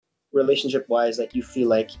relationship wise, like you feel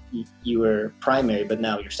like you were primary, but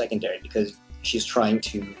now you're secondary because she's trying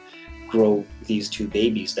to grow these two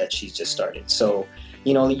babies that she's just started. So,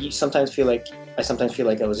 you know, I sometimes feel like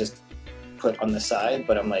I was just put on the side,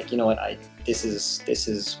 but I'm like, you know what, this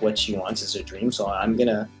is what she wants, it's her dream, so I'm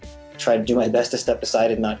gonna try to do my best to step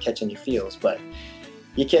aside and not catch any feels. But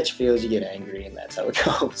you catch feels, you get angry, and that's how it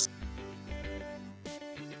goes.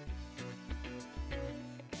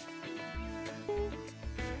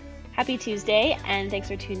 Happy Tuesday, and thanks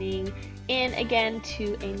for tuning in again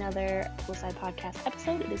to another Poolside Podcast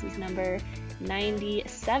episode. This is number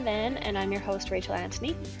 97, and I'm your host, Rachel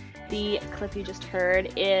Anthony. The clip you just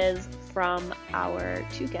heard is from our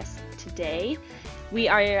two guests today. We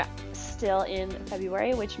are still in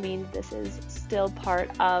February, which means this is still part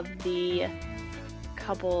of the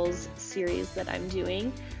couples series that I'm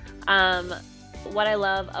doing. What I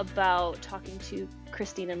love about talking to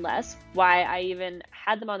Christine and Les, why I even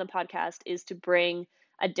had them on the podcast, is to bring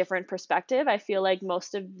a different perspective. I feel like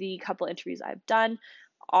most of the couple interviews I've done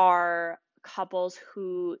are couples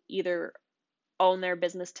who either own their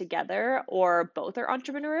business together or both are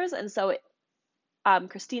entrepreneurs. And so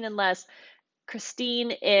Christine and Les, Christine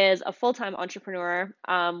is a full-time entrepreneur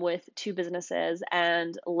with two businesses,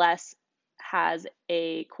 and Les has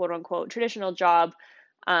a quote-unquote traditional job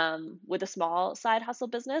with a small side hustle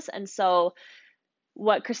business. And so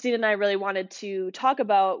what Christine and I really wanted to talk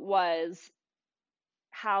about was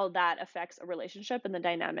how that affects a relationship and the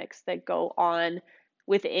dynamics that go on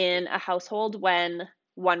within a household when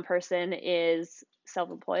one person is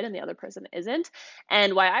self-employed and the other person isn't.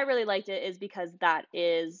 And why I really liked it is because that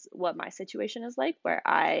is what my situation is like, where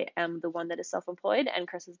I am the one that is self-employed and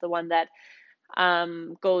Chris is the one that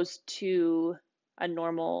goes to a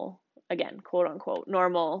normal, again, quote unquote,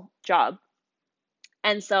 normal job.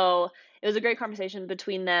 And so it was a great conversation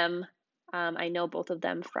between them. I know both of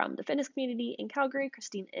them from the fitness community in Calgary.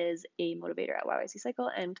 Christine is a motivator at YYC Cycle,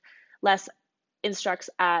 and Les instructs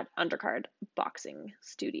at Undercard Boxing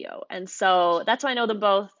Studio. And so that's why I know them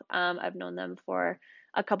both. I've known them for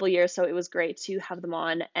a couple years, so it was great to have them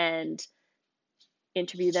on and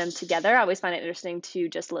interview them together. I always find it interesting to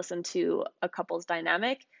just listen to a couple's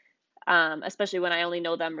dynamic, especially when I only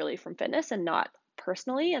know them really from fitness and not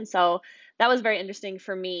personally. And so that was very interesting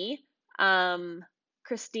for me.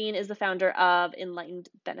 Christine is the founder of Enlightened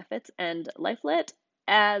Benefits and LifeLit,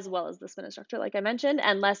 as well as the spin instructor, like I mentioned.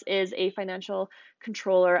 And Les is a financial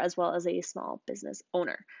controller as well as a small business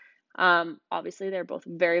owner. Obviously, they're both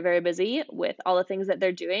very, very busy with all the things that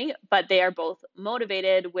they're doing, but they are both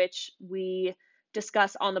motivated, which we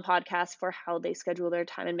discuss on the podcast for how they schedule their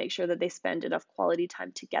time and make sure that they spend enough quality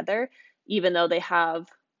time together, even though they have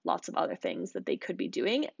lots of other things that they could be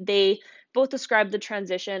doing. They both described the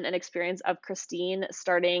transition and experience of Christine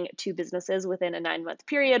starting two businesses within a 9-month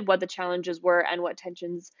period, what the challenges were and what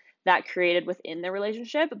tensions that created within their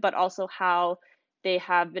relationship, but also how they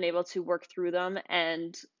have been able to work through them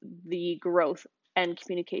and the growth and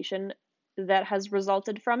communication that has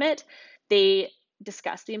resulted from it. They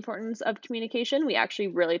discuss the importance of communication. We actually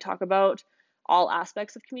really talk about all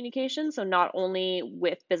aspects of communication. So not only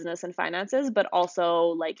with business and finances, but also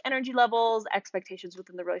like energy levels, expectations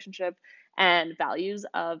within the relationship, and values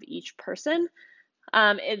of each person.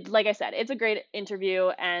 Like I said, it's a great interview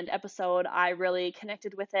and episode. I really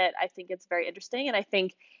connected with it. I think it's very interesting. And I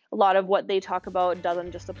think a lot of what they talk about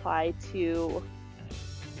doesn't just apply to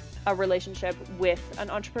a relationship with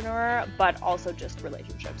an entrepreneur, but also just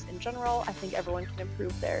relationships in general. I think everyone can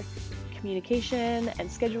improve their communication and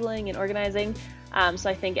scheduling and organizing. So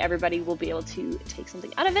I think everybody will be able to take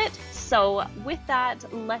something out of it. So with that,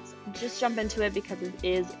 let's just jump into it because it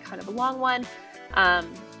is kind of a long one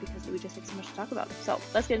because we just have so much to talk about. So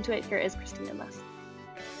let's get into it. Here is Christine and Les.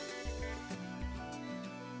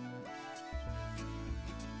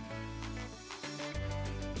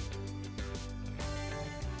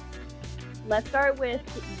 Let's start with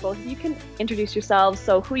both of you can introduce yourselves.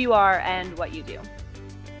 So who you are and what you do.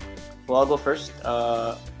 Well, I'll go first.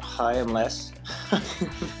 Hi, I'm Les.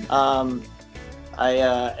 I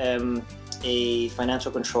am a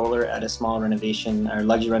financial controller at a small renovation or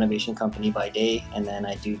luxury renovation company by day, and then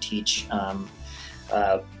I do teach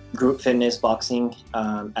group fitness boxing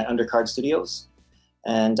at Undercard Studios.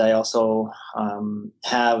 And I also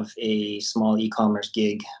have a small e-commerce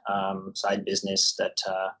gig side business that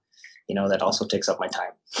that also takes up my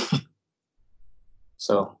time.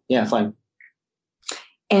 So yeah, fun.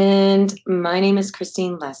 And my name is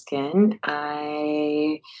Christine Leskin.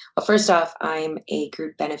 Well, first off, I'm a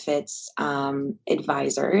group benefits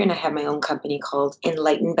advisor, and I have my own company called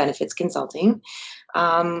Enlighten Benefits Consulting.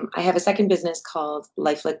 I have a second business called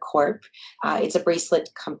Lifelet Corp. It's a bracelet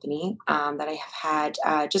company that I have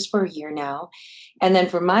had just for a year now. And then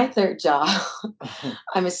for my third job,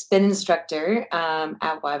 I'm a spin instructor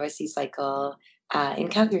at YYC Cycle in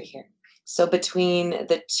Calgary here. So between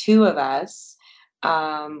the two of us,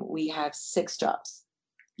 we have 6 jobs.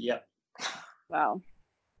 Yep. Wow.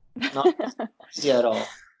 Not easy at all.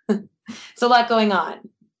 It's a lot going on.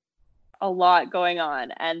 A lot going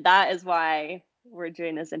on. And that is why we're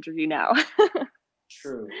doing this interview now.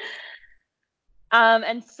 True.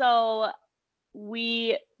 And so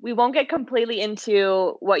we won't get completely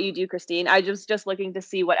into what you do, Christine. I just looking to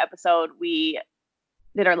see what episode we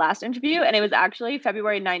did our last interview, and it was actually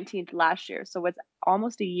February 19th last year. So it's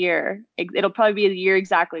almost a year. It'll probably be a year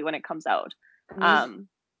exactly when it comes out. Mm-hmm.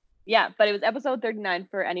 Yeah, but it was episode 39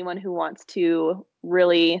 for anyone who wants to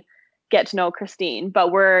really get to know Christine.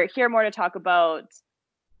 But we're here more to talk about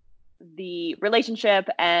the relationship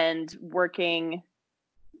and working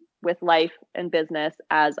with life and business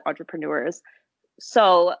as entrepreneurs.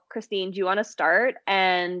 So, Christine, do you want to start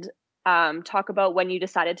and talk about when you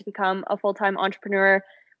decided to become a full-time entrepreneur,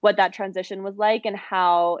 what that transition was like, and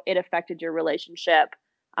how it affected your relationship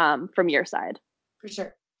from your side? For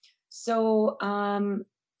sure. So,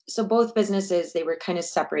 so both businesses, they were kind of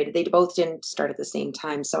separated. They both didn't start at the same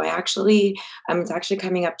time. So it's actually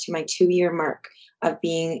coming up to my 2-year mark of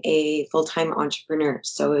being a full-time entrepreneur.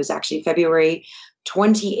 So it was actually February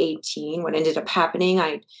 2018. What ended up happening,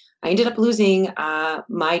 I ended up losing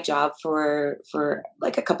my job for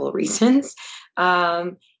like a couple of reasons.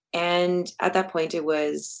 And at that point it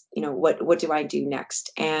was, what do I do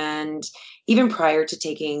next? And even prior to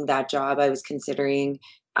taking that job, I was considering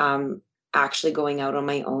actually going out on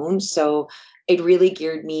my own. So it really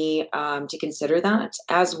geared me to consider that,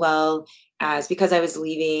 as well as because I was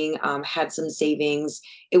leaving, had some savings.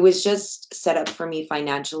 It was just set up for me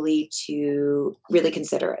financially to really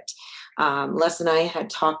consider it. Les and I had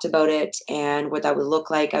talked about it and what that would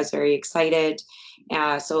look like. I was very excited.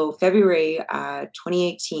 So February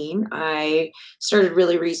 2018, I started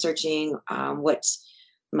really researching what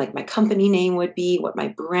like my company name would be, what my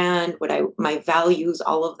brand, my values,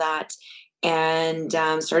 all of that, and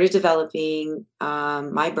started developing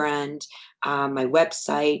my brand, my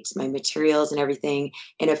website, my materials and everything,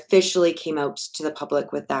 and officially came out to the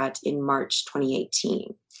public with that in March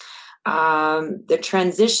 2018. The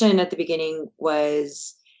transition at the beginning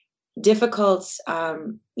was difficult.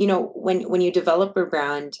 When you develop a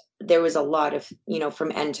brand, there was a lot of,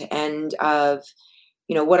 from end to end of,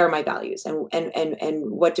 what are my values and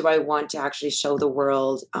what do I want to actually show the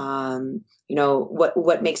world?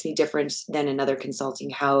 What makes me different than another consulting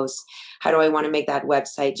house? How do I want to make that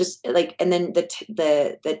website? Just like, and then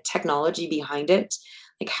the technology behind it,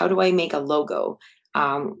 like, how do I make a logo?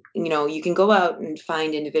 You can go out and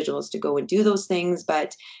find individuals to go and do those things.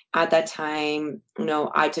 But at that time,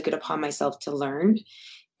 I took it upon myself to learn.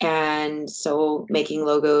 And so making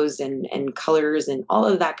logos and colors and all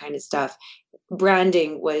of that kind of stuff,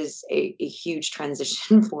 branding was a huge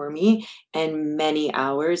transition for me, and many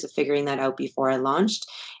hours of figuring that out before I launched.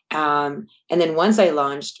 And then once I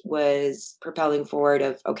launched, was propelling forward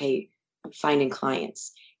of, okay, finding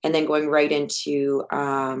clients, and then going right into,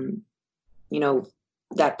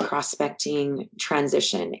 that prospecting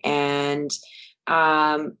transition, and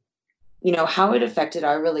how it affected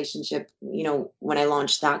our relationship. When I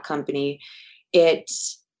launched that company, it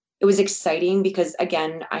was exciting because,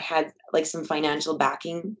 again, I had like some financial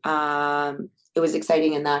backing. It was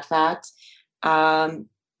exciting in that fact,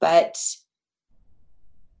 but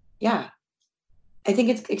yeah, I think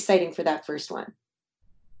it's exciting for that first one.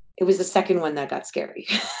 It was the second one that got scary.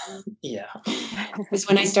 Yeah. It's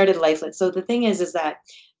when I started Lifelet. So the thing is that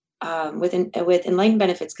with Enlighten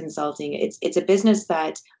Benefits Consulting, it's a business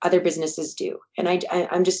that other businesses do. And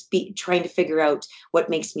I'm just trying to figure out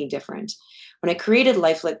what makes me different. When I created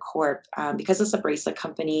Lifelet Corp, because it's a bracelet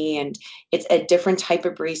company and it's a different type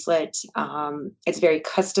of bracelet, it's very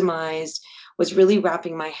customized, was really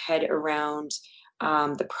wrapping my head around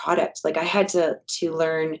the product. Like, I had to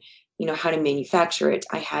learn how to manufacture it.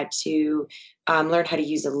 I had to learn how to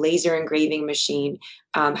use a laser engraving machine,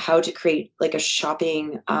 how to create like a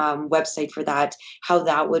shopping website for that, how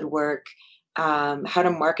that would work, how to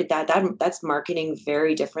market that. That's marketing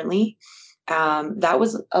very differently. that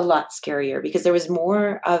was a lot scarier because there was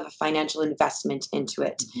more of a financial investment into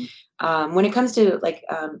it. When it comes to like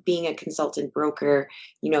being a consultant broker,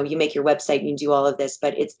 you make your website, you do all of this,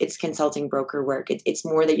 but it's consulting broker work. It's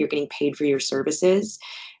more that you're getting paid for your services.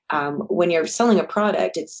 When you're selling a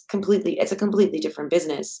product, it's a completely different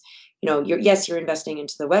business. You're investing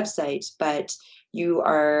into the website, but you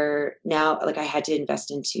are now, like, I had to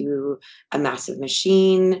invest into a massive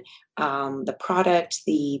machine, the product,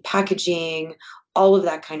 the packaging, all of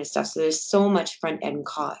that kind of stuff. So there's so much front end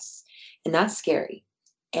costs, and that's scary.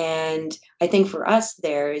 And I think for us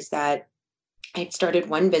there is that I started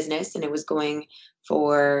one business and it was going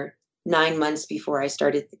for 9 months before I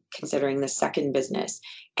started considering the second business.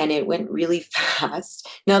 And it went really fast.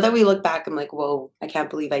 Now that we look back, I'm like, whoa, I can't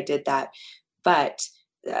believe I did that. But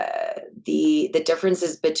the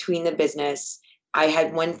differences between the business, I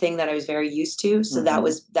had one thing that I was very used to. So that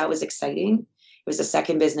was exciting. It was the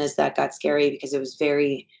second business that got scary because it was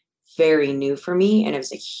very, very new for me. And it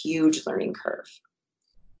was a huge learning curve.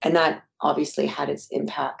 And that obviously had its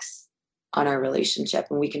impacts on our relationship.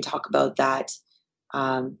 And we can talk about that.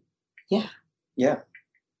 Yeah.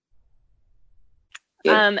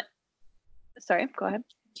 Sorry, go ahead.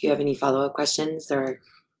 Do you have any follow-up questions or?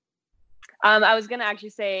 I was going to actually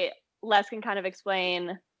say Les can kind of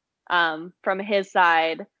explain from his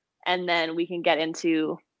side, and then we can get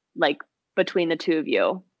into, like, between the two of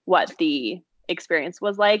you, what the experience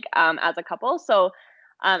was like as a couple. So,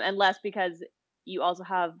 and Les, because you also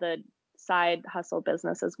have the side hustle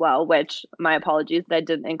business as well, which, my apologies, that I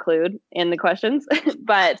didn't include in the questions,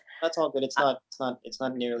 but that's all good. It's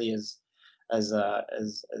not nearly as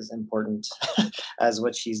important as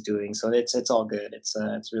what she's doing. So it's all good.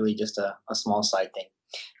 It's really just a small side thing.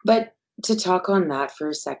 But to talk on that for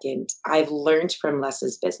a second, I've learned from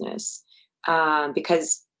Les's business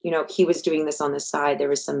because he was doing this on the side. There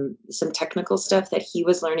was some technical stuff that he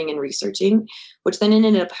was learning and researching, which then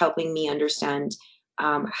ended up helping me understand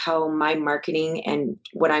how my marketing and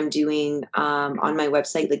what I'm doing on my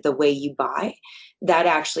website, like the way you buy, that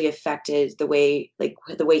actually affected the way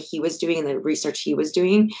he was doing and the research he was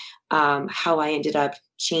doing, how I ended up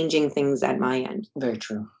changing things at my end. Very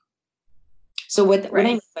true. So what I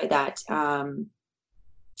mean by that, and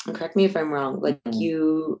correct me if I'm wrong,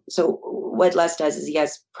 so what Les does is he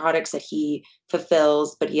has products that he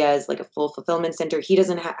fulfills, but he has like a full fulfillment center. He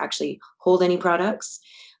doesn't actually hold any products.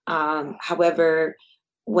 However,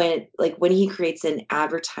 when he creates an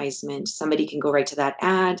advertisement, somebody can go right to that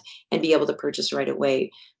ad and be able to purchase right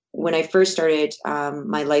away. When I first started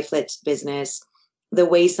my LifeLit business, the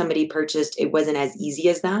way somebody purchased, it wasn't as easy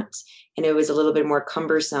as that. And it was a little bit more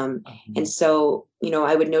cumbersome. And so,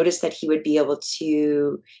 I would notice that he would be able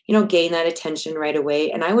to, gain that attention right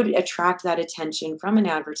away. And I would attract that attention from an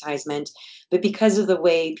advertisement. But because of the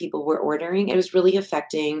way people were ordering, it was really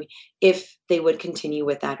affecting if they would continue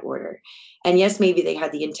with that order. And yes, maybe they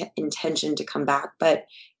had the intention to come back, but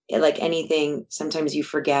like anything, sometimes you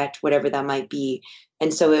forget whatever that might be.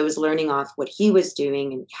 And so it was learning off what he was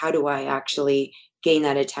doing and how do I actually gain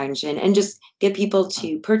that attention and just get people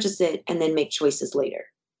to purchase it and then make choices later.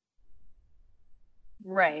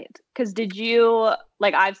 Right. Because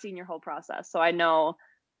I've seen your whole process, so I know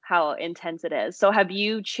how intense it is. So have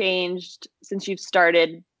you changed since you've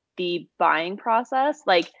started the buying process?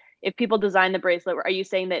 Like, if people design the bracelet, are you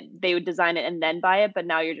saying that they would design it and then buy it, but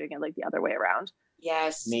now you're doing it like the other way around?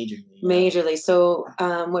 Yes. Majorly. So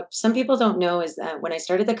what some people don't know is that when I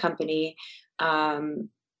started the company,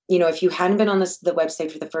 if you hadn't been on the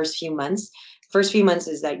website for the first few months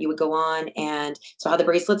is that you would go on, and so how the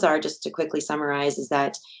bracelets are, just to quickly summarize, is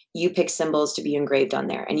that you pick symbols to be engraved on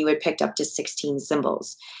there, and you would pick up to 16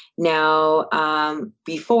 symbols. Now,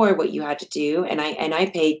 before, what you had to do, and I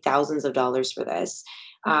paid thousands of dollars for this,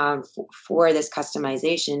 for this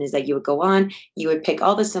customization, is that you would go on, you would pick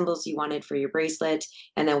all the symbols you wanted for your bracelet,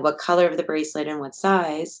 and then what color of the bracelet and what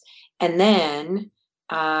size, and then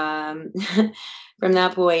from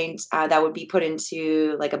that point, that would be put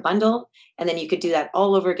into like a bundle, and then you could do that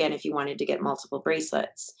all over again if you wanted to get multiple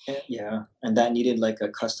bracelets. Yeah, and that needed like a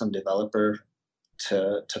custom developer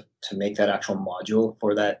to make that actual module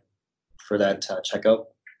for that checkout.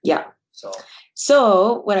 Yeah.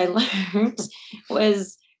 So what I learned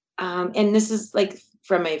was, and this is like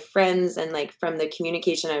from my friends and like from the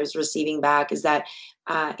communication I was receiving back, is that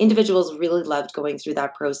individuals really loved going through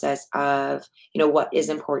that process of, what is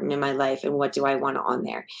important in my life and what do I want on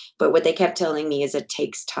there. But what they kept telling me is it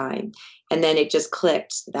takes time. And then it just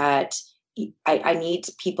clicked that I need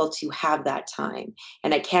people to have that time,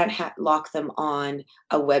 and I can't lock them on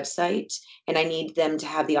a website, and I need them to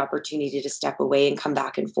have the opportunity to step away and come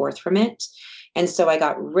back and forth from it. And so I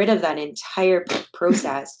got rid of that entire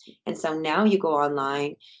process. And so now you go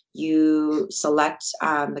online, you select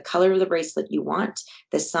the color of the bracelet you want,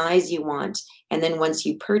 the size you want. And then once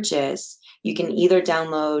you purchase, you can either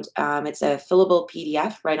download, it's a fillable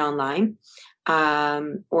PDF right online,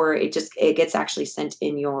 or it gets actually sent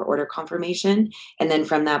in your order confirmation. And then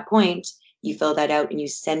from that point, you fill that out and you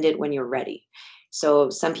send it when you're ready. So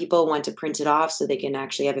some people want to print it off so they can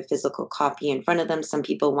actually have a physical copy in front of them. Some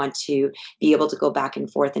people want to be able to go back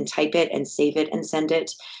and forth and type it and save it and send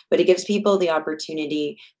it. But it gives people the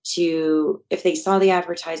opportunity to, if they saw the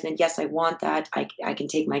advertisement, yes, I want that, I can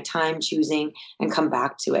take my time choosing and come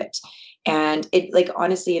back to it. And it, like,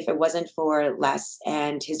 honestly, if it wasn't for Les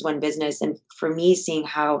and his one business, and for me seeing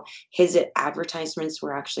how his advertisements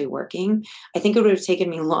were actually working, I think it would have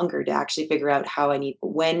taken me longer to actually figure out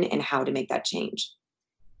when and how to make that change.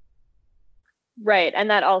 Right.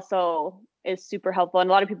 And that also is super helpful. And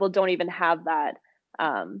a lot of people don't even have that,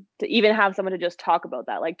 to even have someone to just talk about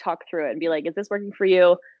that, like talk through it and be like, is this working for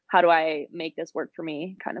you? How do I make this work for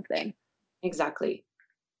me? Kind of thing. Exactly.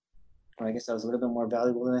 Well, I guess that was a little bit more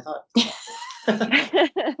valuable than I thought.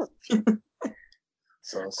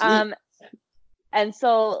 So sweet. And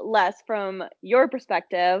so, Les, from your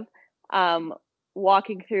perspective,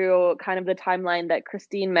 walking through kind of the timeline that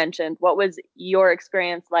Christine mentioned, what was your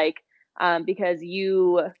experience like? Because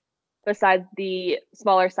you, besides the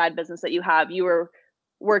smaller side business that you have, you were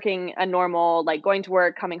working a normal, like going to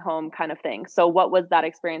work, coming home kind of thing. So what was that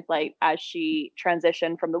experience like as she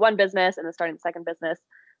transitioned from the one business and then starting the second business?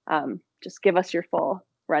 Just give us your full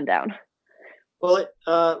rundown. Well,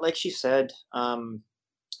 like she said,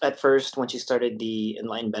 at first when she started the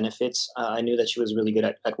inline benefits, I knew that she was really good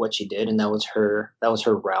at what she did, and that was her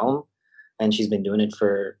realm, and she's been doing it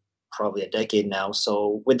for probably a decade now.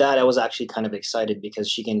 So with that, I was actually kind of excited because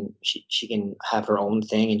she can have her own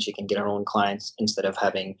thing and she can get her own clients instead of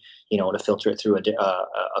having, to filter it through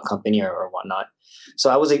a company or whatnot.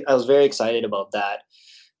 So I was very excited about that.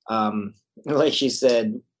 Like she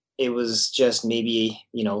said, it was just maybe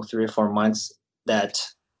 3 or 4 months that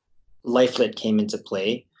LifeLit came into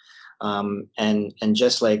play, and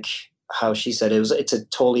just like how she said, it's a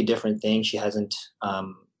totally different thing. She hasn't.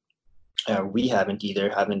 We haven't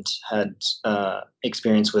had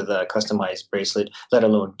experience with a customized bracelet, let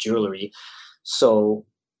alone jewelry. So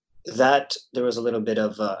that there was a little bit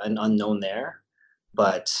of an unknown there,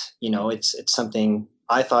 but it's something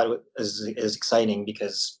I thought is exciting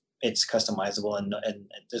because it's customizable and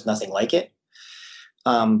there's nothing like it.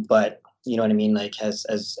 But you know what I mean? Like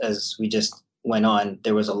as we just went on,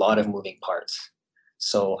 there was a lot of moving parts.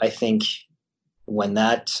 So I think when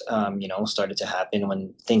that started to happen,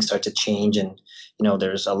 when things start to change, and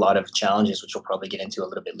there's a lot of challenges, which we'll probably get into a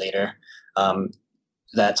little bit later,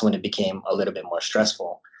 that's when it became a little bit more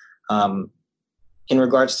stressful. In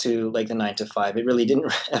regards to like the 9 to 5, it really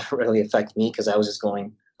didn't really affect me because I was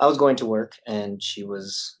going to work and she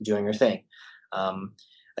was doing her thing.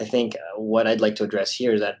 I think what I'd like to address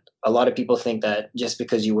here is that a lot of people think that just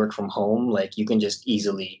because you work from home, like you can just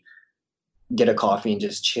easily get a coffee and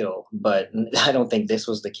just chill. But I don't think this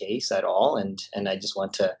was the case at all. And I just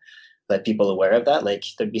want to let people aware of that. Like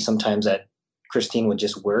there'd be some times that Christine would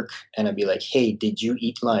just work and I'd be like, hey, did you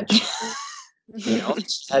eat lunch? She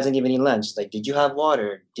hasn't given any lunch. Like, did you have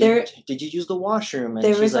water? Did you use the washroom?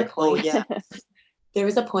 And she's like, oh yeah. There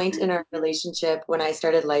was a point in our relationship when I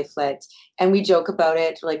started LifeLit, and we joke about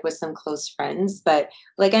it like with some close friends, but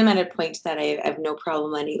like I'm at a point that I have no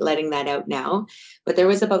problem letting that out now. But there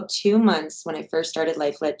was about 2 months when I first started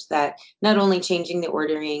LifeLit that not only changing the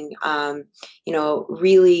ordering,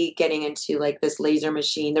 really getting into like this laser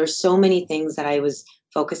machine, there's so many things that I was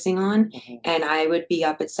focusing on. Mm-hmm. And I would be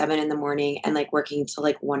up at 7 a.m. and like working till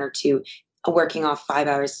like 1 or 2, working off 5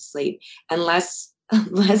 hours of sleep. And Les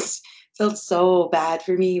felt so bad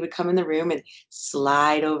for me. He would come in the room and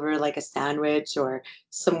slide over like a sandwich or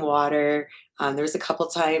some water. There was a couple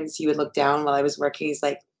times he would look down while I was working. He's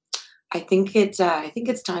like, I think it's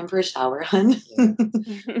time for a shower, hun.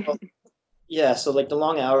 Yeah. So like the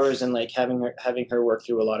long hours and like having her work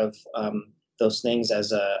through a lot of those things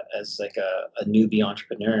as a newbie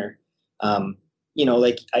entrepreneur,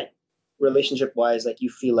 relationship wise, like you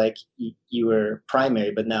feel like you were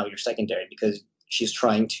primary, but now you're secondary because she's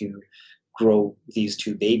trying to grow these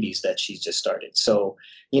 2 babies that she's just started. So,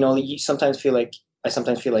 you sometimes feel like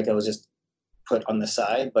I was just put on the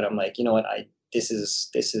side, but I'm like, you know what, this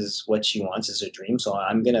is what she wants, is her dream. So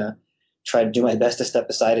I'm going to try to do my best to step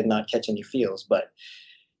aside and not catch any feels, but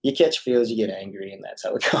you catch feels, you get angry, and that's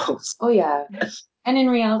how it goes. Oh yeah. And in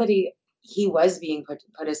reality, he was being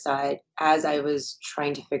put aside as I was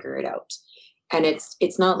trying to figure it out. And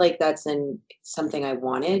it's not like that's something I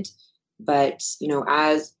wanted, but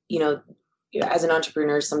as as an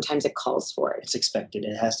entrepreneur, sometimes it calls for it. It's expected.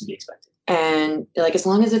 It has to be expected. And like, as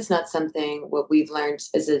long as it's not something, what we've learned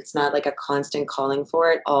is it's not like a constant calling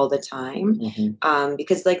for it all the time.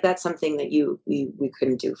 Because like, that's something that we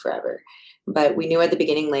couldn't do forever. But we knew at the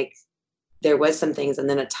beginning, like, there was some things, and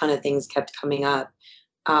then a ton of things kept coming up.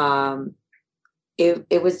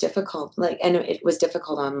 It was difficult, like, and it was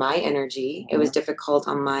difficult on my energy. It was difficult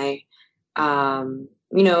on my,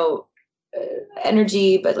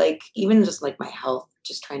 energy, but like, even just like my health,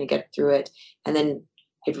 just trying to get through it. And then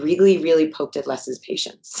it really, really poked at Les's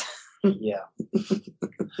patience. Yeah.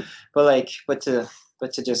 But to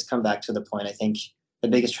just come back to the point, I think the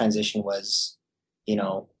biggest transition was,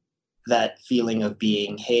 that feeling of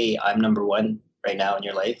being, hey, I'm number one right now in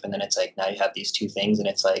your life. And then it's like, now you have these two things, and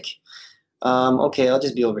it's like, okay, I'll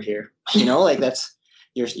just be over here. Like, that's,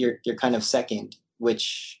 you're kind of second,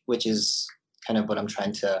 which is kind of what I'm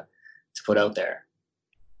trying to put out there.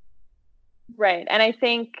 Right. And I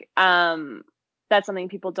think that's something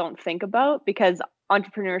people don't think about, because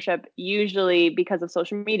entrepreneurship, usually because of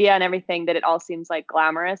social media and everything, that it all seems like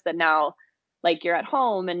glamorous, that now, like, you're at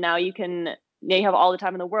home and now you have all the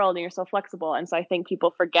time in the world and you're so flexible. And so I think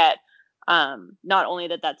people forget not only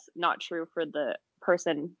that that's not true for the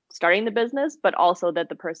person starting the business, but also that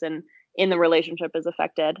the person in the relationship is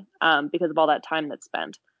affected because of all that time that's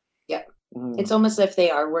spent. Yeah. It's almost if they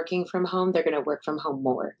are working from home, they're going to work from home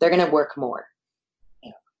more. They're going to work more.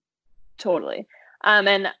 Yeah. Totally.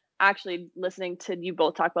 And actually, listening to you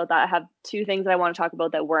both talk about that, I have two things that I want to talk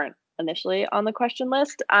about that weren't initially on the question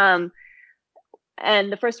list. And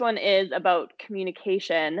the first one is about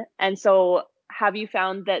communication. And so, have you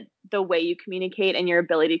found that the way you communicate and your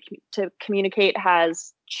ability to communicate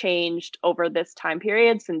has changed over this time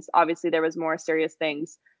period, since obviously there was more serious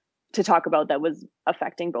things to talk about that was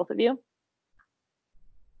affecting both of you?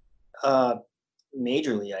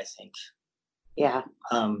 Majorly, I think. Yeah.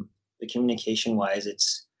 The communication wise,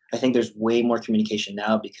 I think there's way more communication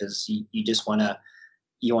now, because you just want to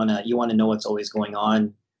know what's always going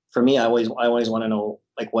on. For me, I always want to know,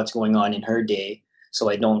 like, what's going on in her day, so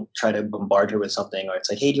I don't try to bombard her with something, or it's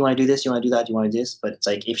like, hey, do you want to do this? Do you want to do that? Do you want to do this? But it's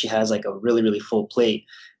like, if she has like a really, really full plate,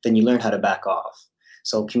 then you learn how to back off.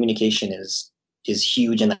 So communication is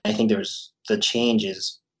huge. And I think the change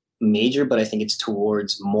is major, but I think it's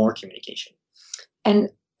towards more communication. And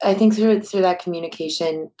I think through that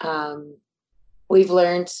communication,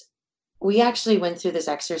 we actually went through this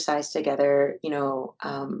exercise together,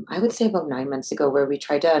 I would say about 9 months ago, where we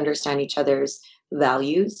tried to understand each other's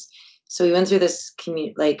values. So we went through this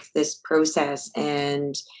this process,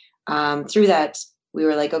 and through that, we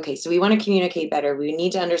were like, okay, so we want to communicate better. We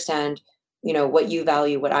need to understand, what you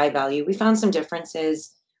value, what I value. We found some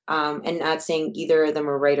differences, and not saying either of them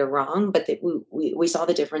are right or wrong, but that we saw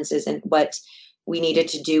the differences in what we needed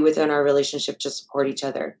to do within our relationship to support each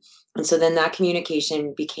other. And so then that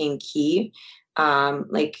communication became key,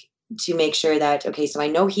 to make sure that, okay, so I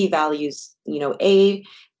know he values, A,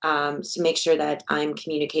 to make sure that I'm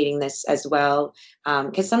communicating this as well.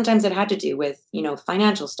 Because sometimes it had to do with,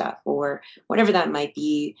 financial stuff or whatever that might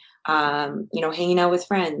be, hanging out with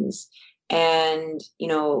friends. And,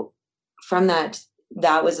 from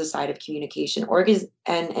that was a side of communication,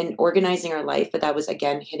 and organizing our life. But that was,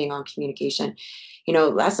 again, hitting on communication.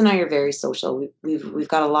 Les and I are very social. We've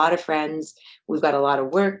got a lot of friends. We've got a lot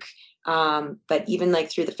of work. But even like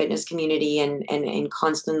through the fitness community and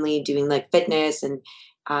constantly doing like fitness and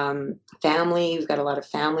family, we've got a lot of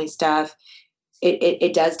family stuff.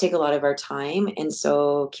 It does take a lot of our time. And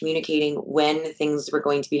so communicating when things were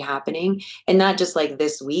going to be happening, and not just like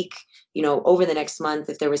this week, over the next month,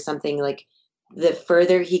 if there was something, like, the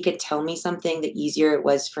further he could tell me something, the easier it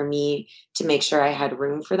was for me to make sure I had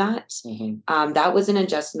room for that. Mm-hmm. That was an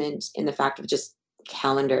adjustment in the fact of just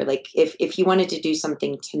calendar. Like, if you wanted to do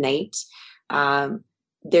something tonight,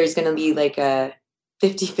 there's going to be like a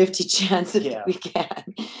 50-50 chance that we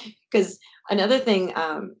can. Because another thing,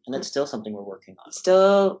 and that's still something we're working on.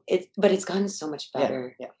 But it's gotten so much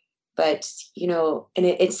better. Yeah. But and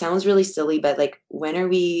it sounds really silly, but like, when are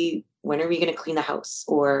we going to clean the house,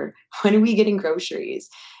 or when are we getting groceries,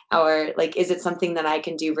 or like, is it something that I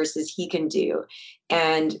can do versus he can do?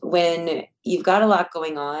 And when you've got a lot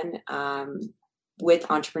going on with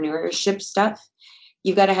entrepreneurship stuff,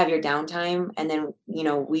 you've got to have your downtime, and then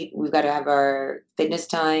we've got to have our fitness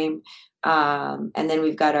time, and then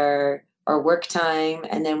we've got our work time,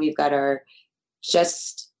 and then we've got our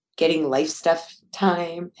just getting life stuff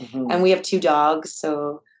time. Mm-hmm. And we have 2 dogs,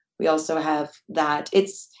 so we also have that.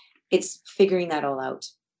 It's figuring that all out.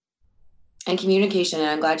 And communication, and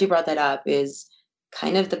I'm glad you brought that up, is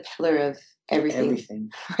kind of the pillar of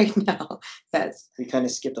everything. Right now. We kind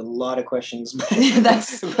of skipped a lot of questions. That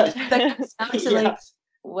comes down to like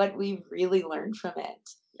what we've really learned from it.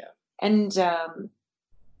 Yeah. And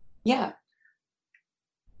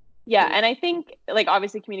yeah, and I think like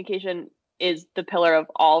obviously communication is the pillar of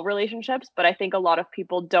all relationships, but I think a lot of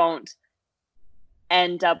people don't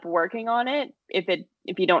end up working on it if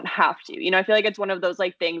you don't have to. I feel like it's one of those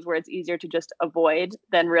like things where it's easier to just avoid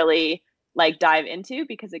than really like dive into,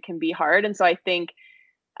 because it can be hard. And so I think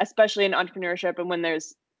especially in entrepreneurship and when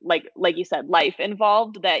there's like you said, life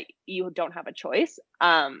involved, that you don't have a choice.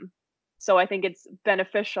 So I think it's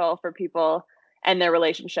beneficial for people and their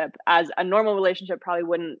relationship, as a normal relationship probably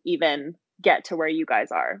wouldn't even get to where you guys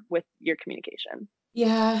are with your communication.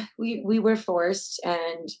 Yeah, we were forced.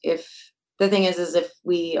 And if the thing is if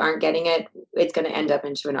we aren't getting it, it's going to end up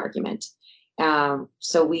into an argument.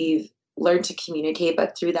 So we've learned to communicate,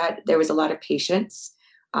 but through that, there was a lot of patience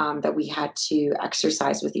that we had to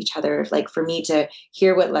exercise with each other. Like for me to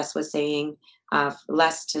hear what Les was saying,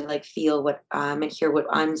 Les to like feel what and hear what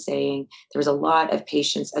I'm saying. There was a lot of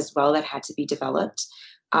patience as well that had to be developed,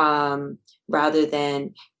 rather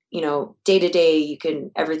than, day to day,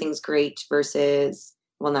 everything's great versus,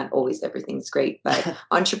 well, not always everything's great, but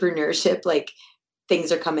entrepreneurship, like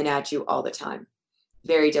things are coming at you all the time,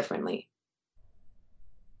 very differently.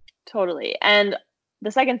 Totally. And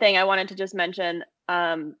the second thing I wanted to just mention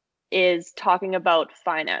is talking about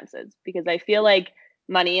finances, because I feel like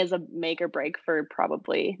money is a make or break for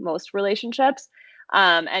probably most relationships.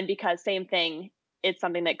 And because same thing, it's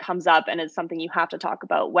something that comes up and it's something you have to talk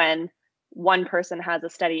about when one person has a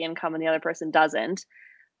steady income and the other person doesn't.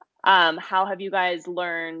 How have you guys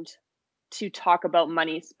learned to talk about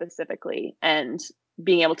money specifically and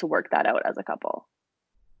being able to work that out as a couple?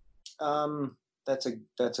 That's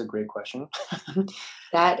a great question.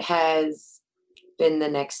 That has been the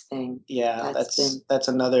next thing. Yeah, that's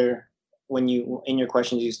another, when you, in your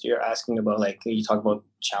questions, you're asking about, like, you talk about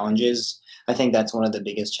challenges. I think that's one of the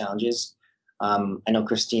biggest challenges. I know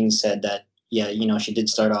Christine said that, yeah, she did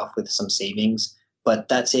start off with some savings, but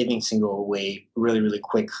that savings can go away really, really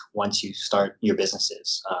quick once you start your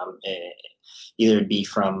businesses. Either it be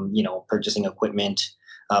from, purchasing equipment,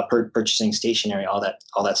 purchasing stationery, all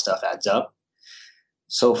that stuff adds up.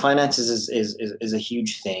 So finances is a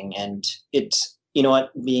huge thing, and it's,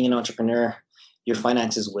 being an entrepreneur, your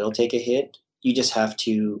finances will take a hit. You just have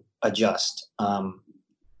to adjust.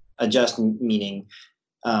 Adjust meaning,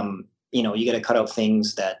 you got to cut out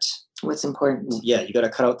things that. What's important? Yeah, you got to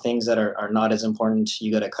cut out things that are not as important.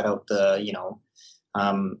 You got to cut out the,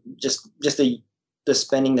 just the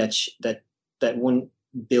spending that wouldn't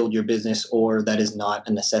build your business, or that is not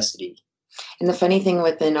a necessity. And the funny thing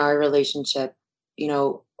within our relationship,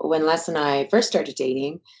 when Les and I first started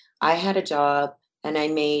dating, I had a job and I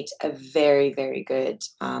made a very, very good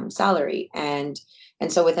salary. And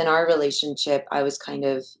so within our relationship, I was kind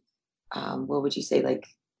of, what would you say? Like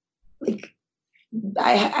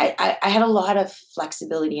I had a lot of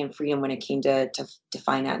flexibility and freedom when it came to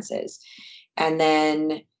finances. And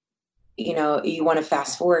then, you want to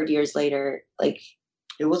fast forward years later, like,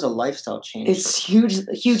 it was a lifestyle change. It's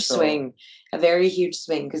huge swing, a very huge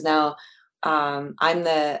swing. Because now I'm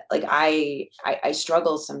I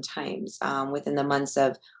struggle sometimes within the months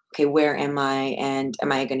of, okay, where am I, and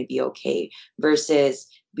am I going to be okay? Versus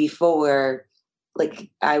before, like,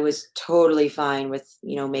 I was totally fine with,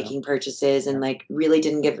 making purchases and like really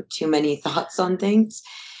didn't give too many thoughts on things.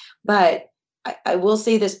 But I will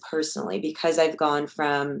say this personally, because I've gone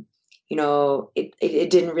from, it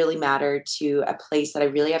didn't really matter to a place that I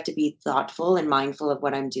really have to be thoughtful and mindful of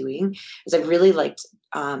what I'm doing, is I've really liked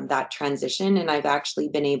that transition. And I've actually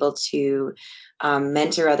been able to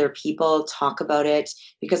mentor other people, talk about it,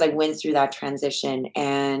 because I went through that transition.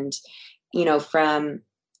 And, from,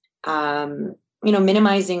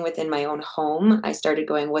 minimizing within my own home, I started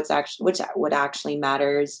going, what actually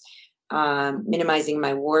matters, minimizing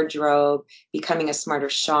my wardrobe, becoming a smarter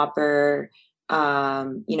shopper,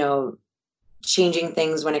 changing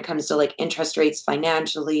things when it comes to like interest rates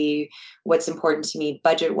financially, what's important to me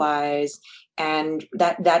budget wise. And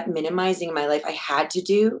that minimizing in my life I had to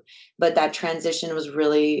do, but that transition was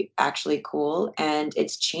really actually cool. And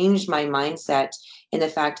it's changed my mindset in the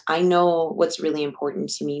fact I know what's really important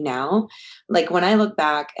to me now. Like when I look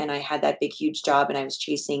back and I had that big, huge job and I was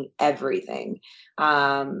chasing everything,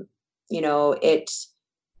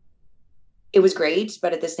 it was great,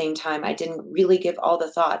 but at the same time, I didn't really give all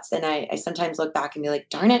the thoughts. And I sometimes look back and be like,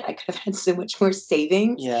 darn it, I could have had so much more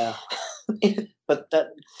savings. Yeah. But that,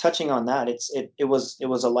 touching on that, it was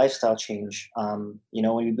a lifestyle change. We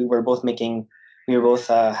were both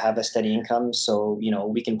have a steady income, so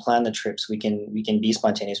we can plan the trips, we can be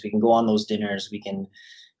spontaneous, we can go on those dinners, we can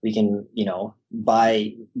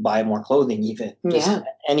buy more clothing, even just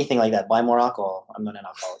anything like that, buy more alcohol. I'm not an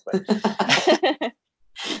alcoholic,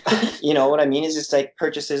 but you know what I mean? It's just like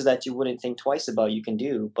purchases that you wouldn't think twice about you can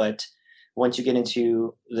do. But once you get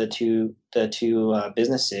into the two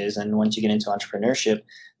businesses, and once you get into entrepreneurship,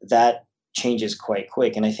 that changes quite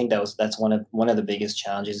quick. And I think that's one of the biggest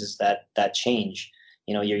challenges, is that change.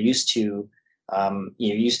 You're used to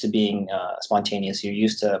being spontaneous. You're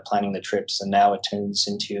used to planning the trips, and now it turns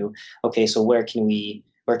into, okay, so where can we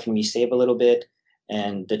save a little bit?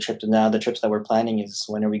 And the trips that we're planning is,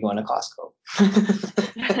 when are we going to Costco?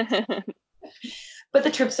 But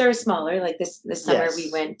the trips are smaller. Like this summer, Yes.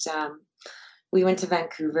 we went to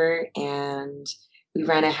Vancouver and we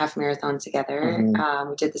ran a half marathon together. Mhm.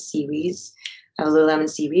 We did the Seawees, Lululemon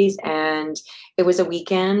Seawees, and it was a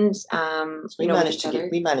weekend. So we managed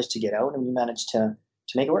to get out, and we managed to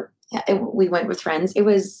make it work. Yeah, we went with friends.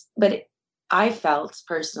 I felt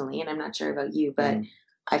personally, and I'm not sure about you, but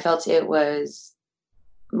I felt it was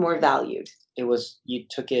more valued. It was, you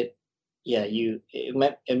took it, yeah, it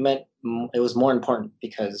was more important,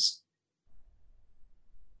 because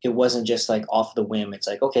it wasn't just like off the whim. It's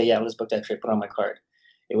like, okay, yeah, let's book that trip, put it on my card.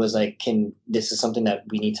 It was like, this is something that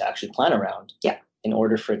we need to actually plan around, in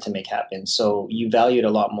order for it to make happen. So you value it a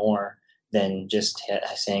lot more than just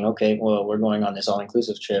saying, okay, well, we're going on this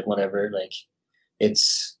all-inclusive trip, whatever. Like,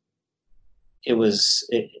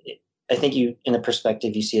 I think you, in a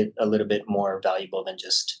perspective, you see it a little bit more valuable than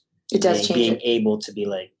just It does change being it. able to be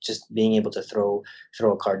like, just being able to throw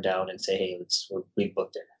a card down and say, hey, we've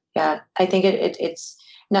booked it. Yeah, I think it's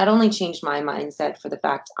not only changed my mindset for the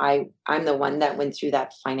fact I'm the one that went through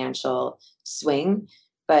that financial swing,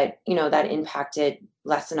 but that impacted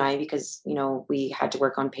Les and I, because we had to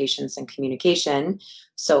work on patience and communication.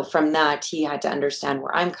 So from that, he had to understand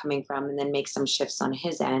where I'm coming from, and then make some shifts on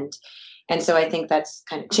his end. And so I think that's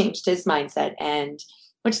kind of changed his mindset, and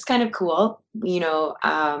which is kind of cool.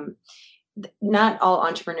 Not all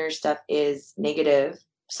entrepreneur stuff is negative.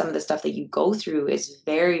 Some of the stuff that you go through is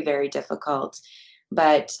very, very difficult.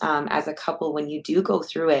 But as a couple, when you do go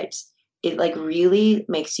through it, it like really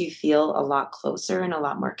makes you feel a lot closer and a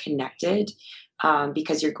lot more connected,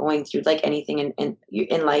 because you're going through, like anything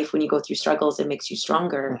in life, when you go through struggles, it makes you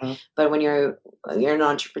stronger. Mm-hmm. But when you're an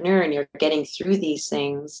entrepreneur and you're getting through these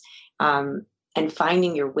things, and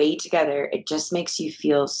finding your way together, it just makes you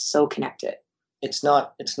feel so connected. It's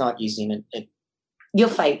not easy, and You'll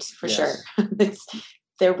fight for sure.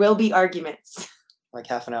 There will be arguments. Like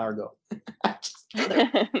half an hour ago. I'm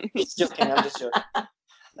Just joking. I'm just joking.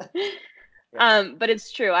 But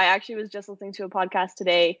it's true. I actually was just listening to a podcast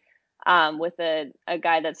today with a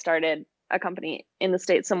guy that started a company in the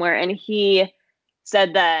States somewhere, and he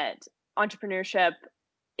said that entrepreneurship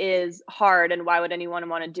is hard, and why would anyone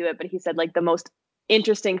want to do it? But he said, like, the most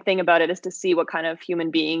interesting thing about it is to see what kind of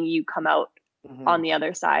human being you come out on the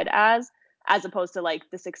other side as opposed to like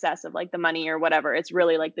the success of like the money or whatever. It's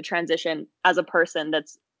really like the transition as a person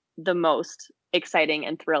that's the most exciting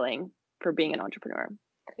and thrilling for being an entrepreneur.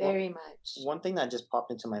 Very much. One thing that just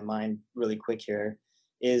popped into my mind really quick here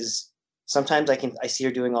is, sometimes I see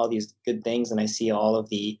her doing all these good things, and I see all of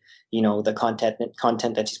the, the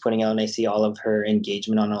content that she's putting out, and I see all of her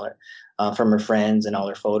engagement on all her, from her friends, and all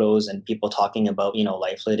her photos, and people talking about,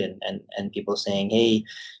 LifeLit, and people saying, hey,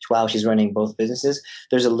 wow, she's running both businesses.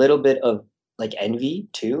 There's a little bit of like envy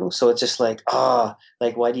too. So it's just like,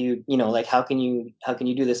 like, why do you, like, how can you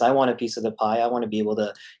do this? I want a piece of the pie. I want to be able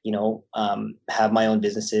to, have my own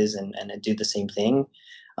businesses and do the same thing.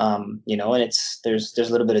 And there's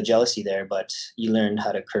a little bit of jealousy there, but you learn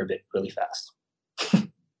how to curb it really fast.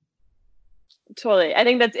 Totally. I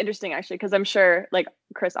think that's interesting, actually, because I'm sure, like,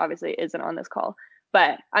 Chris obviously isn't on this call,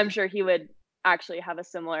 but I'm sure he would actually have a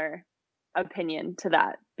similar opinion to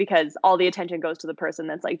that, because all the attention goes to the person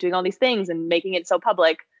that's like doing all these things and making it so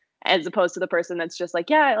public, as opposed to the person that's just like,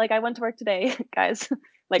 yeah, like, I went to work today, guys,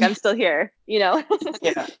 like, I'm still here,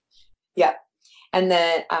 Yeah. And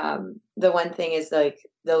the one thing is, like,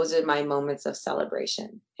 those are my moments of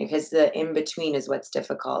celebration, because the in between is what's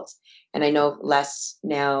difficult. And I know less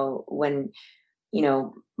now when,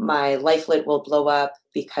 my LifeLit will blow up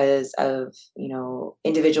because of,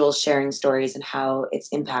 individuals sharing stories and how it's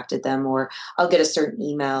impacted them, or I'll get a certain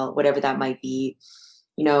email, whatever that might be.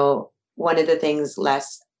 One of the things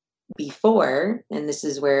Les before, and this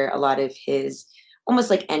is where a lot of his almost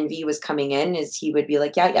like envy was coming in, is he would be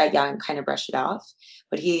like, yeah, and kind of brush it off.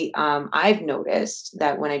 But I've noticed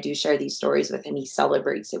that when I do share these stories with him, he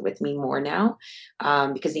celebrates it with me more now,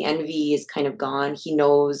 because the envy is kind of gone. He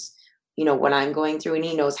knows, what I'm going through, and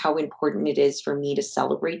he knows how important it is for me to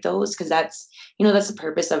celebrate those, because that's the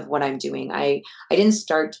purpose of what I'm doing. I didn't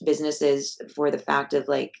start businesses for the fact of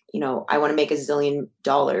like, I want to make $1 zillion.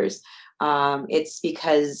 It's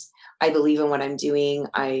because I believe in what I'm doing.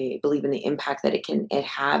 I believe in the impact that it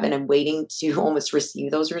have, and I'm waiting to almost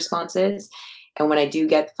receive those responses. And when I do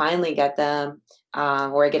finally get them,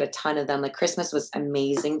 or I get a ton of them, like Christmas was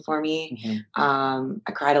amazing for me. Mm-hmm.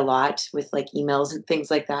 I cried a lot with like emails and things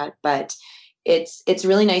like that, but it's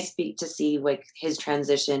really nice to see like his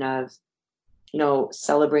transition of,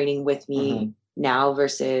 celebrating with me Mm-hmm. now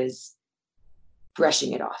versus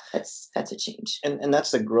brushing it off. That's a change. And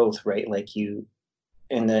that's the growth, right? Like you,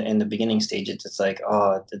 in the beginning stages, it's like,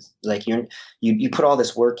 oh, it's like you put all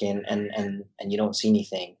this work in, and you don't see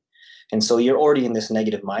anything. And so you're already in this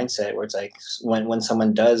negative mindset where it's like when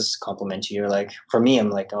someone does compliment you, you're like, for me, I'm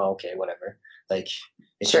like, oh, okay, whatever. Like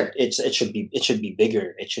it should be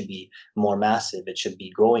bigger. It should be more massive. It should be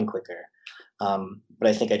growing quicker. But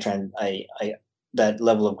I think I that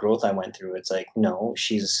level of growth I went through, it's like, no,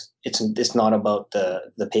 it's not about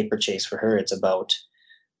the paper chase for her. It's about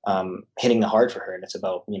hitting the heart for her. And it's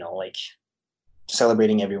about, like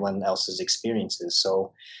celebrating everyone else's experiences.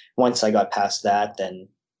 So once I got past that, then,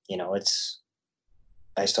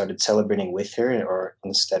 I started celebrating with her, or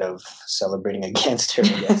instead of celebrating against her,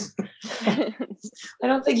 I guess. I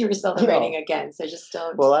don't think you were celebrating against. I just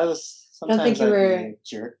don't. Well, I was. Sometimes I don't think you were a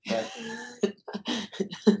jerk,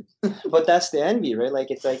 but that's the envy, right?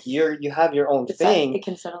 Like it's like you have your own thing. It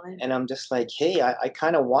can settle in. And I'm just like, hey, I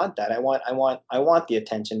kind of want that. I want the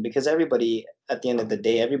attention, because everybody, at the end of the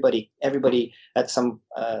day, everybody at some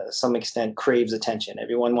extent craves attention.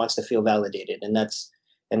 Everyone wants to feel validated, and that's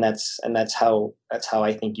how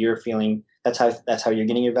I think you're feeling. That's how you're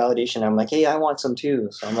getting your validation. I'm like, hey, I want some too.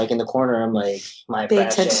 So I'm like in the corner. I'm like, my pay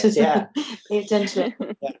precious. attention. Yeah, pay attention.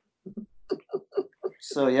 Yeah.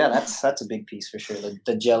 So yeah, that's a big piece for sure.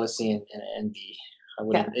 The jealousy and envy.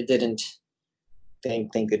 It didn't.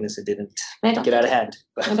 Thank goodness it didn't get out of hand.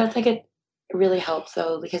 But I don't think it really helped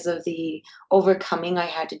though, because of the overcoming I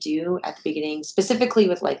had to do at the beginning, specifically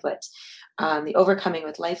with LifeLit. The overcoming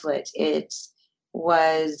with LifeLit, it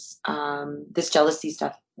was this jealousy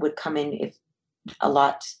stuff would come in a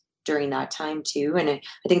lot during that time too, and I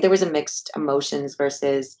think there was a mixed emotions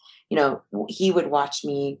versus, he would watch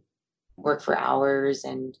me work for hours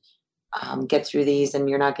and get through these, and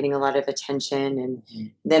you're not getting a lot of attention,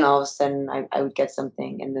 and then all of a sudden I would get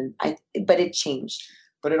something, and then but it changed.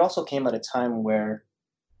 But it also came at a time where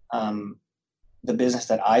the business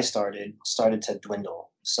that I started to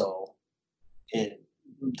dwindle. So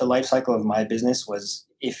the life cycle of my business was,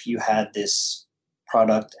 if you had this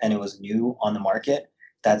product and it was new on the market,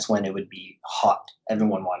 that's when it would be hot.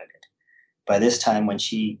 Everyone wanted it. By this time, when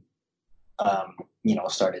she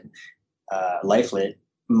started LifeLit,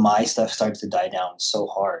 my stuff started to die down so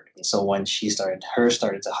hard. And so when hers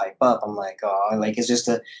started to hype up, I'm like, oh, like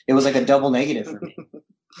it was like a double negative for me.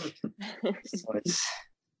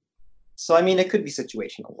 So I mean, it could be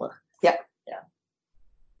situational. Yeah.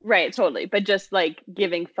 Right, totally. But just like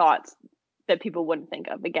giving thoughts that people wouldn't think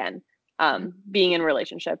of, again, being in a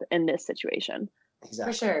relationship in this situation.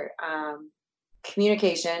 Exactly. For sure.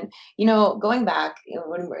 Communication, going back,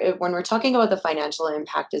 when we're talking about the financial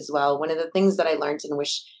impact as well, one of the things that I learned and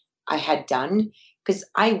wish I had done, because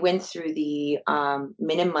I went through the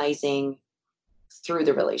minimizing through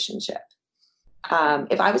the relationship.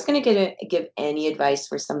 If I was going to give any advice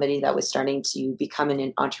for somebody that was starting to become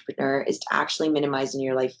an entrepreneur, is to actually minimize in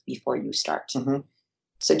your life before you start. Mm-hmm.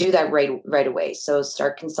 So do that right away. So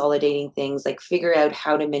start consolidating things, like figure out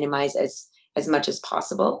how to minimize as much as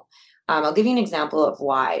possible. I'll give you an example of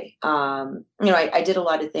why. I did a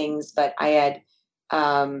lot of things, but I had,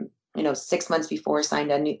 6 months before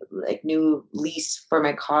signed a new lease for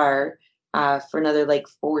my car for another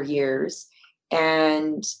 4 years.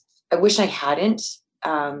 And I wish I hadn't,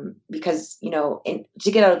 because,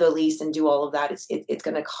 to get out of the lease and do all of that, it's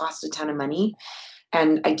going to cost a ton of money.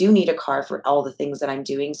 And I do need a car for all the things that I'm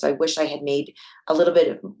doing. So I wish I had made a little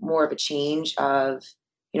bit more of a change of,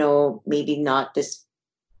 maybe not this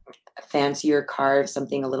fancier car,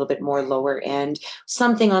 something a little bit more lower end,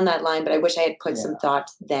 something on that line. But I wish I had put some thought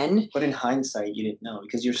then. But in hindsight, you didn't know,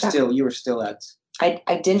 because you were still at. I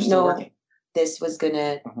didn't know working. This was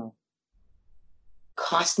gonna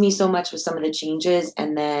cost me so much with some of the changes,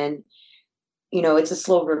 and then it's a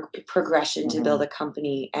slow progression to build a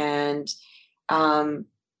company. And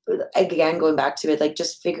again, going back to it, like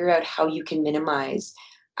just figure out how you can minimize,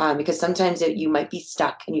 because sometimes you might be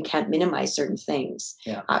stuck and you can't minimize certain things,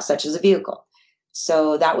 such as a vehicle.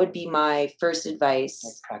 So that would be my first advice.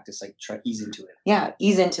 Like practice, like try ease into it. Yeah,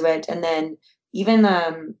 ease into it. And then even,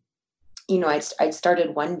 I'd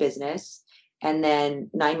started one business, and then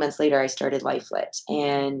 9 months later I started LifeLit.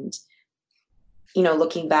 And,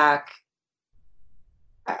 looking back,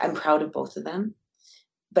 I'm proud of both of them,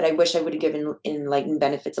 but I wish I would have given Enlightened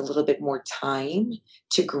Benefits a little bit more time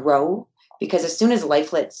to grow, because as soon as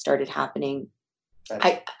LifeLit started happening,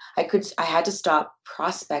 I had to stop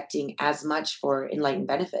prospecting as much for Enlightened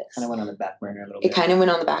Benefits. Kind of went on the back burner a little bit. It kind of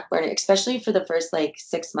went on the back burner, especially for the first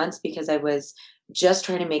 6 months, because I was just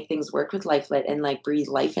trying to make things work with LifeLit and breathe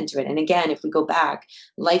life into it. And again, if we go back,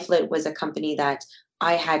 LifeLit was a company that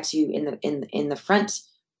I had to in the front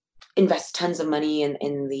invest tons of money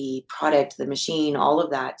in the product, the machine, all of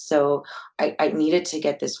that. So I needed to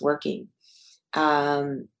get this working.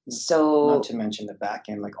 So not to mention the back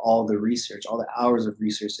end, all the research, all the hours of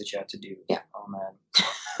research that you have to do. Yeah. Oh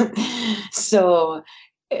man. So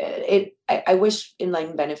I wish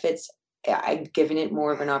Enlightened Benefits, I'd given it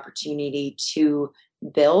more of an opportunity to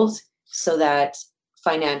build, so that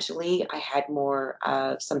financially I had more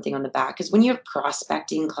of something on the back. Because when you're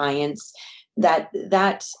prospecting clients, that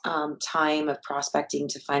time of prospecting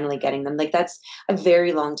to finally getting them, that's a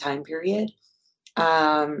very long time period.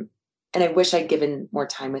 And I wish I'd given more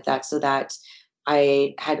time with that, so that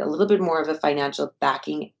I had a little bit more of a financial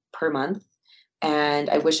backing per month. And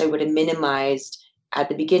I wish I would have minimized at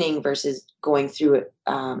the beginning versus going through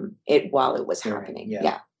it while it was happening.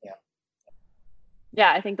 Yeah.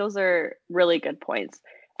 Yeah, I think those are really good points.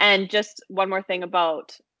 And just one more thing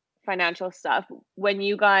about financial stuff. When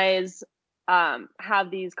you guys have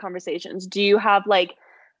these conversations, do you have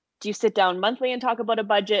do you sit down monthly and talk about a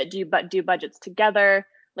budget? Do you do budgets together?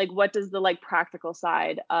 What does the practical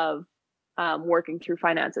side of working through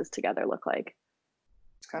finances together look like?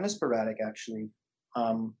 It's kind of sporadic, actually.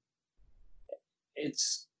 I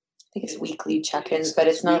think it's weekly check-ins, but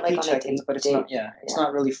it's not on a day. But it's not. Yeah, it's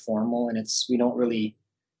not really formal, and we don't really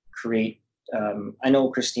create. I know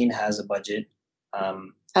Christine has a budget. I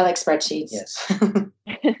like spreadsheets. Yes.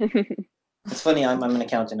 It's funny. I'm an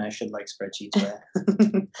accountant. I should like spreadsheets, but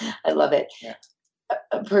I love it. Yeah.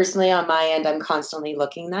 Personally, on my end, I'm constantly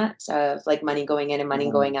looking at money going in and money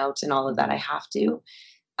going out and all of that. I have to.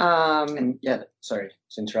 And yeah, sorry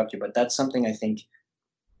to interrupt you, but that's something I think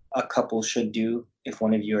a couple should do if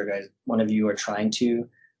one of you are trying to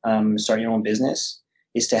start your own business,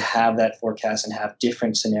 is to have that forecast and have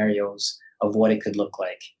different scenarios of what it could look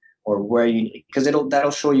like, or where because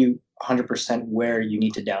that'll show you 100% where you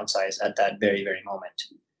need to downsize at that very, very moment.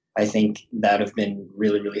 I think that would have been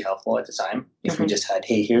really, really helpful at the time if we just had,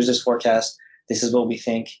 hey, here's this forecast. This is what we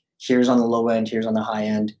think. Here's on the low end. Here's on the high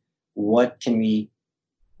end. What can we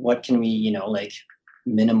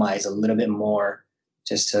minimize a little bit more,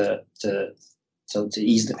 just to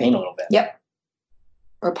ease the pain a little bit. Yep.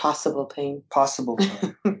 Or possible pain.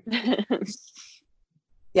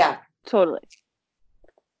 Yeah. Totally.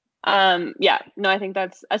 Yeah. No, I think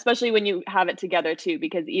that's, especially when you have it together too,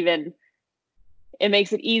 because even it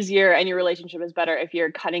makes it easier and your relationship is better if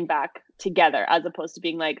you're cutting back together, as opposed to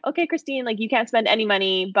being okay, Christine, you can't spend any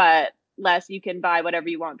money, but less you can buy whatever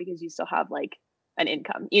you want because you still have an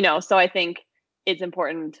income, So I think it's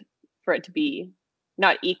important for it to be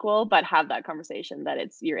not equal, but have that conversation that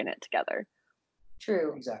you're in it together.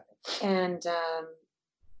 True. Exactly. And,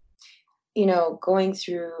 going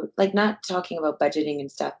through, not talking about budgeting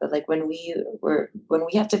and stuff, but when we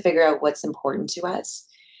have to figure out what's important to us,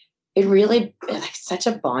 it really such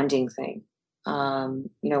a bonding thing.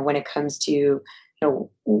 When it comes to,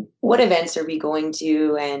 what events are we going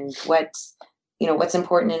to, and what's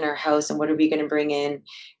important in our house, and what are we going to bring in,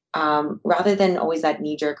 rather than always that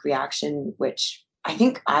knee-jerk reaction, which I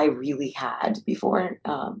think I really had before,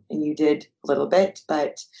 and you did a little bit,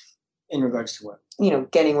 but in regards to what?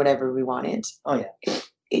 Getting whatever we wanted. Oh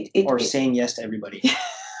yeah. Or saying yes to everybody.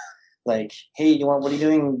 Hey, what are you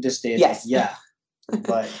doing this day? Yes. Yeah.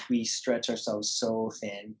 But we stretch ourselves so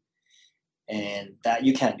thin, and that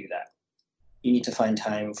you can't do that. You need to find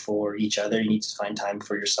time for each other. You need to find time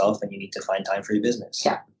for yourself, and you need to find time for your business.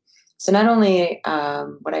 Yeah. So not only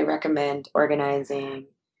would I recommend organizing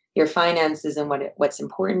your finances and what's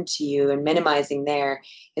important to you and minimizing there,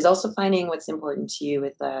 is also finding what's important to you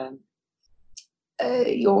with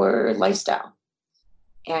your lifestyle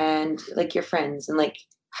and your friends, and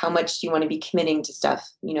how much do you want to be committing to stuff,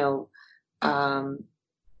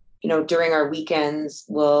 during our weekends,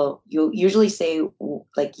 you'll usually say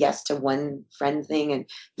like yes to one friend thing and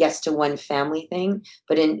yes to one family thing.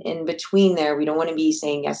 But in between there, we don't want to be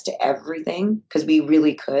saying yes to everything because we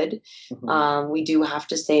really could. We do have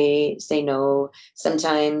to say no.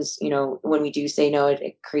 Sometimes, when we do say no,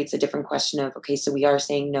 it creates a different question of, okay, so we are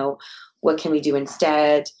saying no. What can we do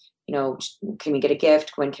instead? Can we get a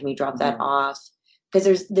gift? When can we drop that off?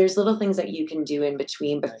 Because there's little things that you can do in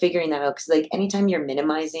between, but figuring that out, because like anytime you're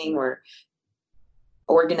minimizing or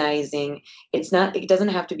organizing, it doesn't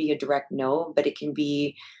have to be a direct no, but it can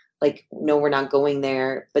be like, no, we're not going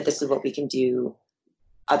there, but this is what we can do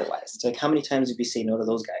otherwise. It's like, how many times did we say no to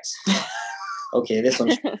those guys? Okay, this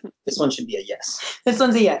one should be a yes. This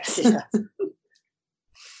one's a yes. Yeah.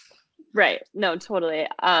 Right. No, totally.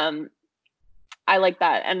 I like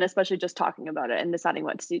that, and especially just talking about it and deciding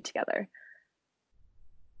what to do together.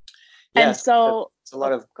 Yeah, and so it's a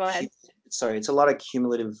lot of go ahead. Sorry, it's a lot of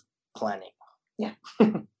cumulative planning. Yeah.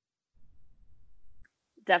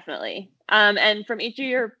 Definitely. And from each of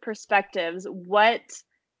your perspectives, what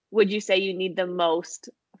would you say you need the most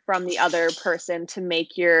from the other person to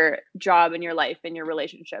make your job and your life and your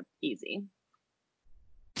relationship easy?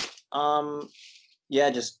 Yeah,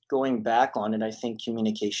 just going back on it, I think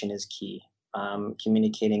communication is key.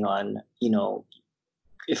 Communicating on,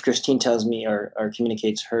 if Christine tells me or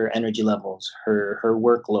communicates her energy levels, her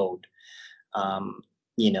workload,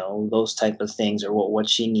 those type of things, or what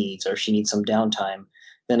she needs, or she needs some downtime,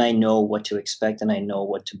 then I know what to expect and I know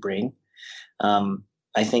what to bring.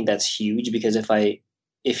 I think that's huge, because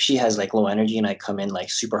if she has like low energy and I come in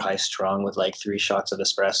like super high strung with like 3 shots of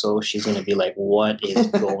espresso, she's going to be like, what is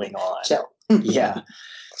going on? Chill. Yeah.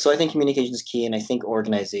 So I think communication is key. And I think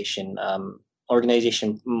organization,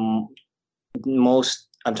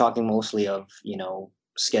 I'm talking mostly of,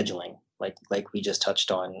 scheduling, like we just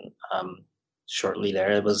touched on shortly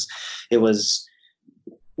there. It was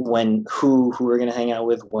when, who we're going to hang out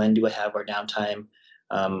with, when do we have our downtime,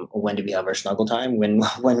 when do we have our snuggle time, when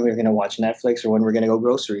we're going to watch Netflix, or when we're going to go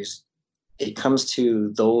groceries. It comes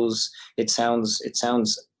to those, it sounds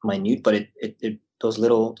minute, but it those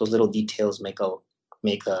little details make a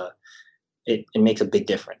big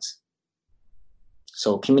difference.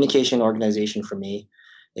 So communication, organization for me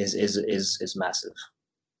is massive.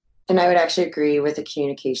 And I would actually agree with the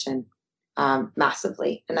communication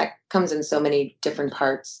massively. And that comes in so many different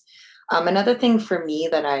parts. Another thing for me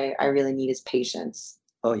that I really need is patience.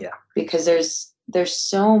 Oh yeah. Because there's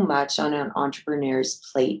so much on an entrepreneur's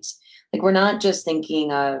plate. Like, we're not just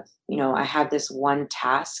thinking of, I have this one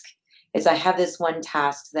task. It's I have this one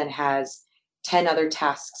task that has 10 other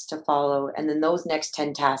tasks to follow, and then those next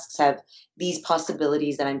 10 tasks have these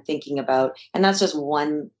possibilities that I'm thinking about, and that's just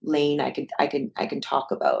one lane I can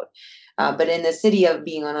talk about. But in the city of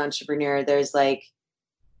being an entrepreneur, there's like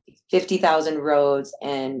 50,000 roads,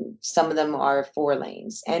 and some of them are 4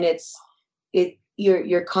 lanes, and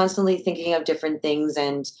you're constantly thinking of different things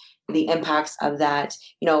and the impacts of that.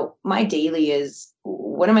 My daily is,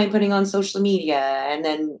 what am I putting on social media? And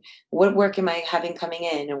then what work am I having coming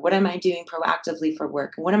in? And what am I doing proactively for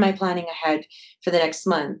work? And what am I planning ahead for the next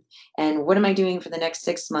month? And what am I doing for the next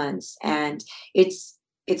 6 months? And it's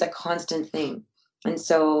a constant thing. And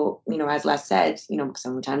so, as Les said,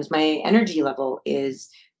 sometimes my energy level is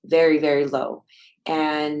very, very low.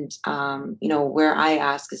 And, where I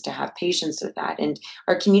ask is to have patience with that, and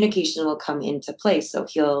our communication will come into play. So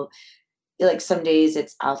like some days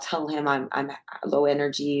I'll tell him I'm low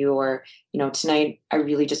energy, or, tonight I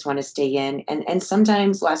really just want to stay in. And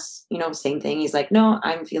sometimes Les, same thing. He's like, no,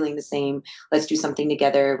 I'm feeling the same. Let's do something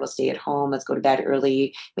together. We'll stay at home. Let's go to bed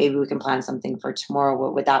early. Maybe we can plan something for tomorrow.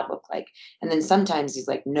 What would that look like? And then sometimes he's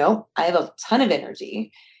like, no, I have a ton of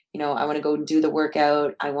energy. I want to go and do the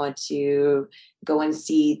workout. I want to go and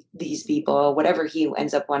see these people, whatever he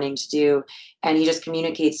ends up wanting to do. And he just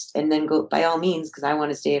communicates, and then go, by all means, because I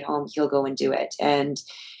want to stay at home, he'll go and do it. And,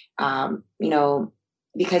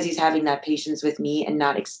 because he's having that patience with me and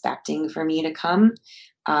not expecting for me to come,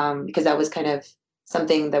 because that was kind of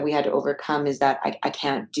something that we had to overcome, is that I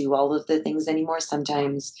can't do all of the things anymore.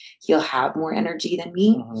 Sometimes he'll have more energy than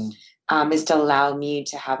me, is to allow me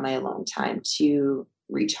to have my alone time to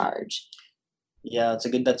recharge. Yeah, that's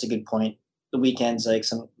a good point. The weekends,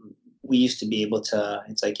 we used to be able to,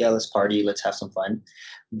 it's like, yeah, let's party, let's have some fun.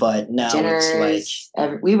 But now Dinners, it's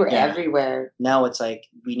like we were everywhere. Now it's like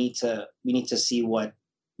we need to see what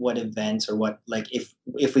events, or what, like,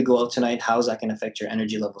 if we go out tonight, how's that going to affect your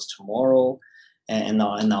energy levels tomorrow, and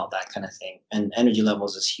all that kind of thing. And energy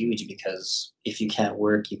levels is huge, because if you can't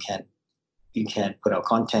work, you can't put out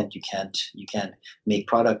content, you can't make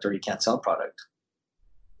product, or you can't sell product.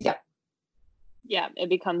 Yeah, it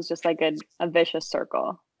becomes just like a vicious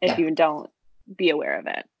circle if Yeah. you don't be aware of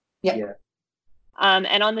it. Yeah.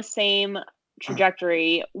 And on the same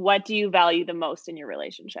trajectory, what do you value the most in your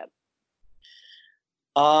relationship?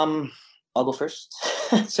 I'll go first.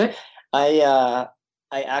 Sure. I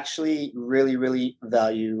actually really, really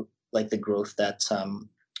value like the growth that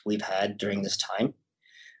we've had during this time.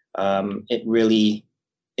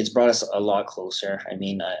 It's brought us a lot closer. I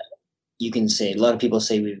mean, you can say, a lot of people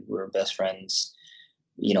say we were best friends,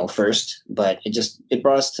 first, but it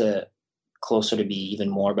brought us to closer to be even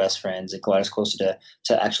more best friends. It got us closer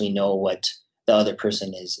to actually know what the other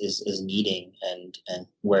person is needing and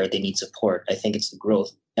where they need support. I think it's the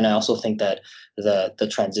growth. And I also think that the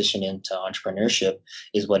transition into entrepreneurship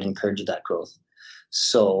is what encouraged that growth.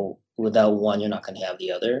 So without one, you're not going to have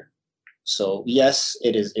the other. So yes,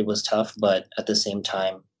 it was tough, but at the same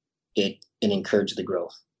time, it encouraged the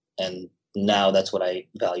growth. And now that's what I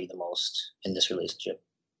value the most in this relationship.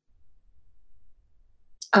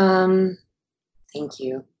 Thank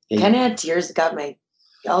you. Kind of tears got my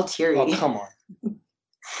all teary. Oh, come on. I'm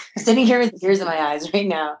sitting here with tears in my eyes right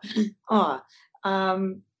now. I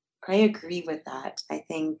agree with that. I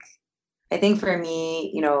think for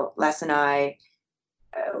me, Les and I,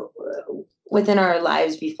 within our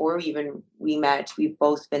lives before we met, we've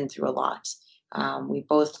both been through a lot. We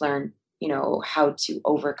both learned, how to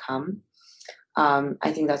overcome.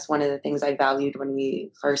 I think that's one of the things I valued when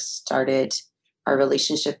we first started our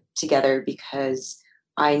relationship together, because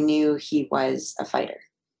I knew he was a fighter.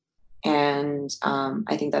 And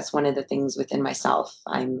I think that's one of the things within myself.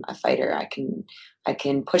 I'm a fighter. I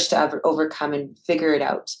can push to overcome and figure it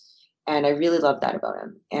out. And I really love that about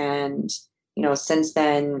him. And, since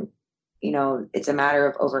then, it's a matter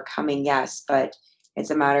of overcoming, yes, but it's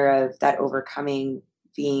a matter of that overcoming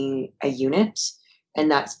being a unit. And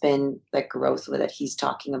that's been the growth that he's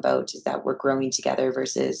talking about, is that we're growing together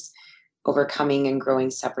versus overcoming and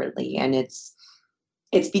growing separately. And it's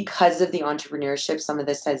because of the entrepreneurship. Some of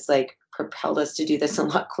this has propelled us to do this a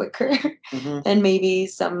lot quicker than maybe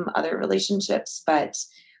some other relationships. But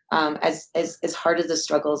as hard as the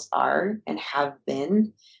struggles are and have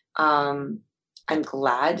been, I'm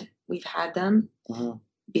glad we've had them,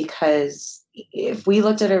 because if we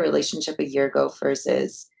looked at a relationship a year ago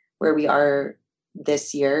versus where we are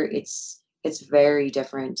this year, it's very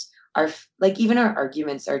different. Even our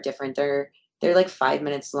arguments are different. They're 5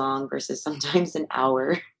 minutes long versus sometimes an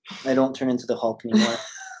hour. I don't turn into the Hulk anymore.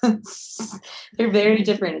 They're very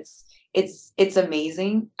different. It's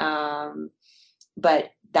amazing.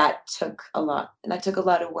 But that took a lot, and that took a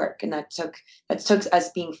lot of work, and that took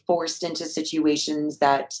us being forced into situations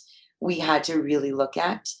that we had to really look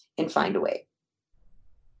at and find a way.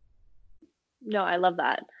 No, I love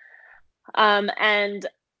that. And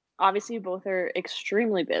obviously you both are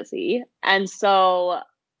extremely busy. And so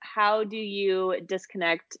how do you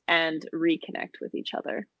disconnect and reconnect with each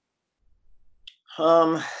other?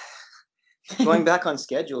 Going back on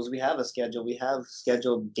schedules, we have a schedule. We have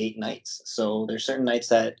scheduled date nights. So there's certain nights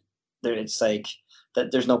that that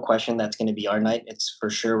there's no question that's going to be our night. It's for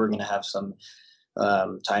sure we're going to have some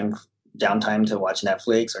downtime to watch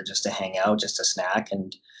Netflix or just to hang out, just to snack,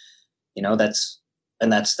 and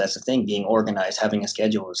that's the thing. Being organized, having a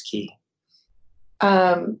schedule is key.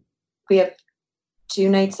 We have 2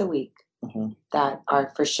 nights a week that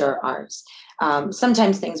are for sure ours.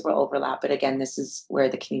 Sometimes things will overlap, but again, this is where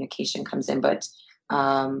the communication comes in. But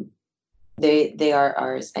they are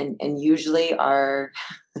ours, and usually our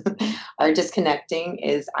disconnecting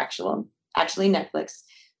is actually Netflix,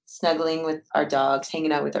 snuggling with our dogs,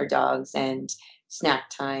 hanging out with our dogs, and snack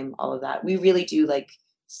time, all of that. We really do like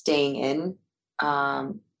staying in.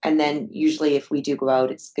 And then usually if we do go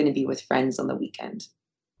out, it's going to be with friends on the weekend.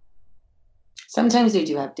 Sometimes we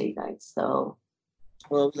do have date nights, though.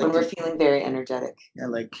 Well, when we're feeling very energetic. Yeah,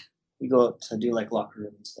 we go out to do locker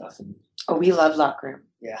room and stuff. Oh, we love locker room.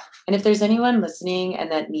 Yeah. And if there's anyone listening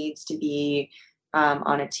and that needs to be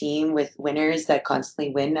on a team with winners that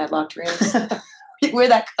constantly win at locker rooms, we're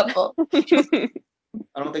that couple.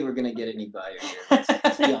 I don't think we're gonna get any buyer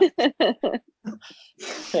here.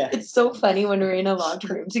 Yeah. It's so funny when we're in a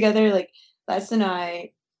locker room together. Les and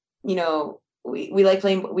I, we like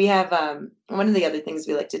playing. We have one of the other things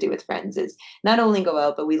we like to do with friends is not only go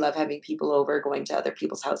out, but we love having people over, going to other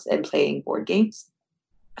people's house and playing board games.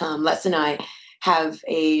 Les and I have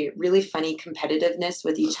a really funny competitiveness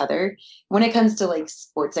with each other when it comes to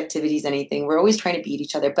sports activities. Anything, we're always trying to beat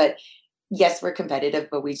each other, but yes, we're competitive,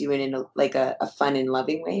 but we do it in a fun and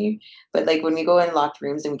loving way. But like when we go in locked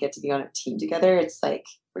rooms and we get to be on a team together, it's like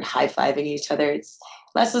we're high-fiving each other. It's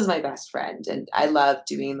Les is my best friend, and I love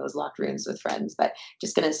doing those locked rooms with friends. But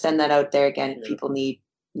just gonna send that out there again. If people need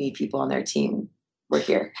people on their team, we're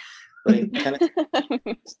here. But it kind of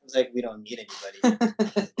seems like we don't need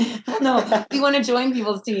anybody. No, we want to join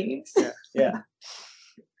people's teams. Yeah.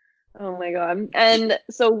 Oh my God. And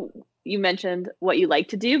so you mentioned what you like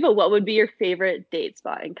to do, but what would be your favorite date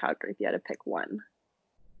spot in Calgary if you had to pick one?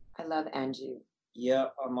 I love Anju. Yeah,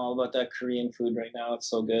 I'm all about that Korean food right now. It's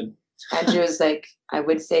so good. Anju is I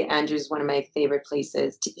would say Anju is one of my favorite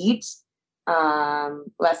places to eat.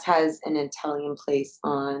 Les has an Italian place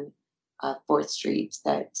on 4th Street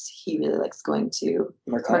that he really likes going to.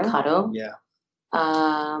 Mercado. Yeah.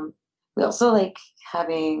 We also like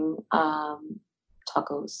having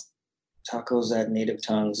tacos. Tacos at Native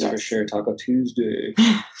Tongues, yes. For sure. Taco Tuesday.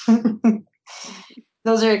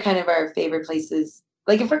 Those are kind of our favorite places.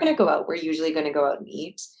 Like if we're going to go out, we're usually going to go out and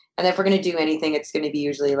eat. And if we're going to do anything, it's going to be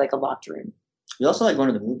usually like a locked room. We also like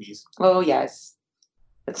going to the movies. Oh, yes.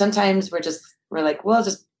 But sometimes we're like, well,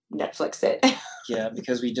 just Netflix it. Yeah,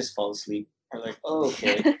 because we just fall asleep. We're like, oh,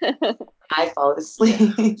 okay. I fall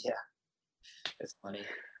asleep. Yeah. It's funny.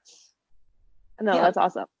 No, That's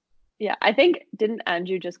awesome. Yeah, I think, didn't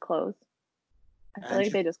Anju just close? I feel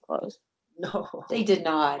like they just closed. No. They did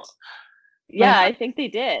not. Yeah, I think they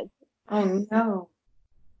did. Oh, no.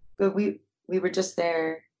 But we were just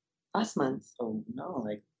there last month. Oh, no,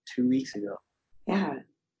 like 2 weeks ago. Yeah.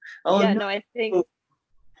 Oh, yeah, no, I think...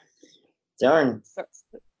 Darn.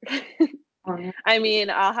 I mean,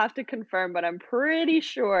 I'll have to confirm, but I'm pretty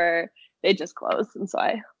sure they just closed. And so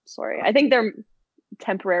sorry. I think they're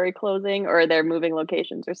temporary closing or they're moving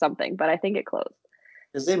locations or something, but I think it closed.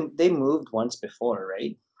 Because they moved once before,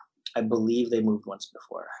 right? I believe they moved once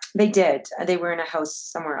before. They did. They were in a house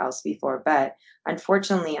somewhere else before, but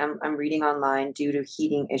unfortunately, I'm reading online due to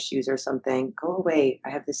heating issues or something. Go away! I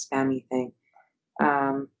have this spammy thing.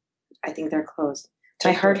 I think they're closed.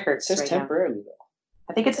 My heart hurts. It's just temporarily though.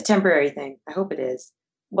 I think it's a temporary thing. I hope it is.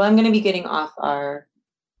 Well, I'm going to be getting off our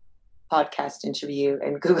podcast interview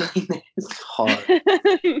and Googling this. Hard.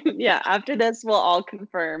 Yeah, after this, we'll all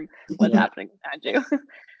confirm what's happening with Anju.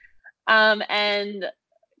 And a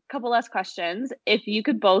couple last questions. If you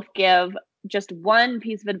could both give just one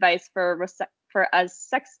piece of advice for a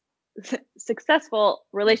successful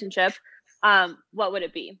relationship, what would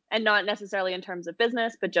it be? And not necessarily in terms of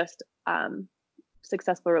business, but just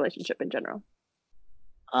successful relationship in general.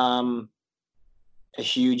 A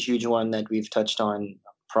huge one that we've touched on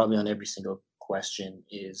probably on every single question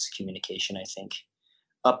is communication. I think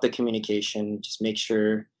up the communication, just make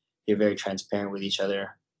sure you're very transparent with each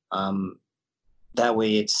other. That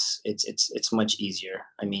way it's much easier.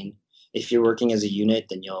 I mean, if you're working as a unit,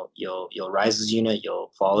 then you'll rise as a unit,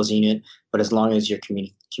 you'll fall as a unit, but as long as you're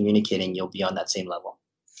communicating, you'll be on that same level.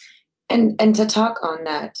 And to talk on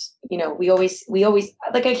that, we always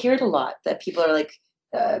like, I hear it a lot that people are like,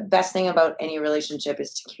 best thing about any relationship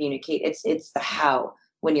is to communicate. It's the how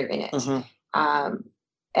when you're in it. Mm-hmm.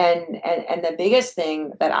 And the biggest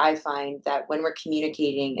thing that I find that when we're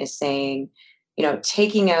communicating is saying,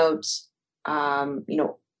 taking out,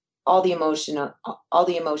 all the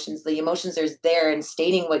emotions, the emotions are there and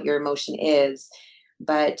stating what your emotion is,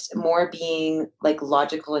 but more being like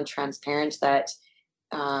logical and transparent that,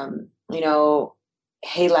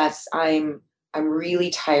 hey, Les, I'm really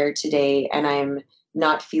tired today and I'm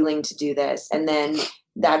not feeling to do this. And then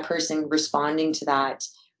that person responding to that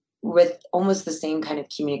with almost the same kind of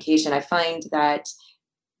communication. I find that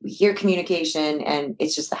we hear communication and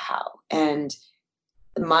it's just the how. And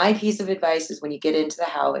my piece of advice is when you get into the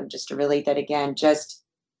how, and just to relate that again, just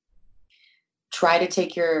try to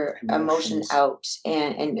take your emotion out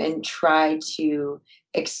and try to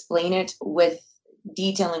explain it with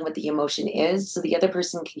detailing what the emotion is so the other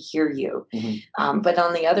person can hear you. Mm-hmm. But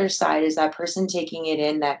on the other side is that person taking it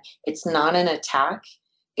in that it's not an attack.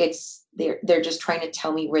 It's they're just trying to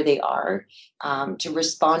tell me where they are, to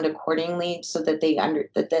respond accordingly so that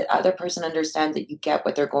that the other person understands that you get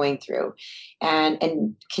what they're going through,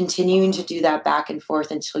 and continuing to do that back and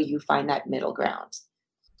forth until you find that middle ground.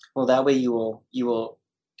 Well, that way you will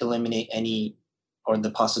eliminate any or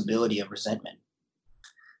the possibility of resentment.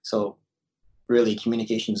 So really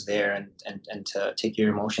communication's there, and to take your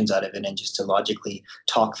emotions out of it and just to logically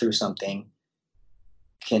talk through something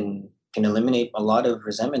can eliminate a lot of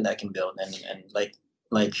resentment that can build, and like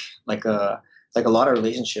a lot of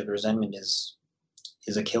relationship resentment is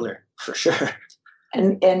a killer for sure.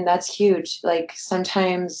 And that's huge. Like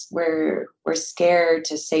sometimes we're scared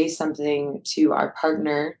to say something to our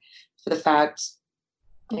partner for the fact,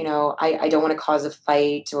 I don't want to cause a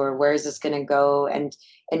fight, or where is this going to go? And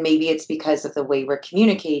maybe it's because of the way we're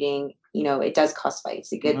communicating, it does cause fights.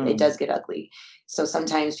 It does get ugly. So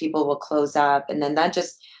sometimes people will close up, and then that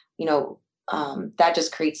just, that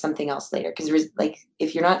just creates something else later. Because like,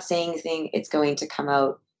 if you're not saying anything, it's going to come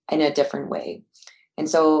out in a different way. And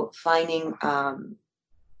so finding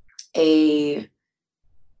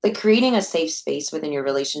creating a safe space within your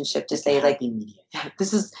relationship to say, like,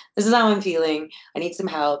 this is how I'm feeling. I need some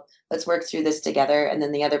help. Let's work through this together. And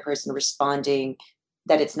then the other person responding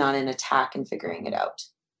that it's not an attack, and figuring it out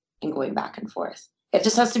and going back and forth. It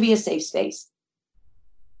just has to be a safe space.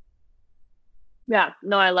 Yeah,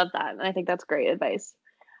 no, I love that. And I think that's great advice.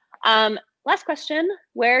 Last question,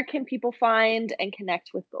 where can people find and connect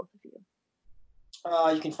with both of you?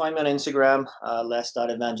 You can find me on Instagram.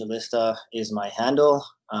 Les.Evangelista is my handle.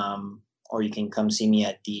 Or you can come see me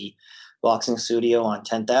at the boxing studio on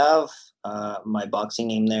 10th Ave. My boxing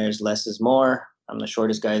name there is Less is More. I'm the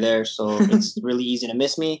shortest guy there, so it's really easy to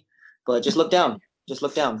miss me. But just look down. Just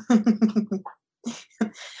look down.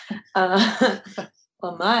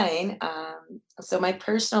 Well, mine, so my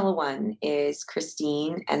personal one is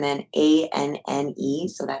Christine, and then ANNE,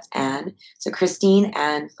 so that's Anne. So Christine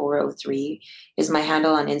Anne 403 is my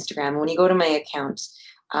handle on Instagram. When you go to my account,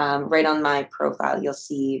 right on my profile, you'll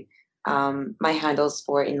see my handles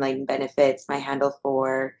for Enlightened Benefits, my handle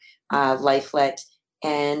for Lifelet,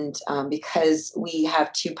 and because we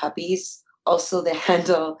have 2 puppies, also the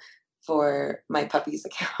handle for my puppy's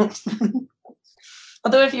account.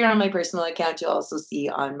 Although if you're on my personal account, you'll also see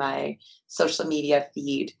on my social media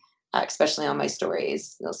feed, especially on my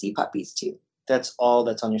stories, you'll see puppies too. That's all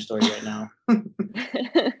that's on your story right now.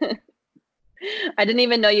 I didn't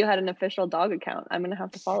even know you had an official dog account. I'm going to have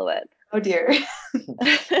to follow it. Oh dear.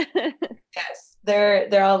 Yes,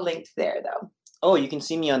 they're all linked there though. Oh, you can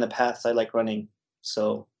see me on the paths I like running.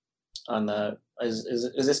 So on the, is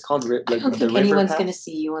this called I don't think anyone's going to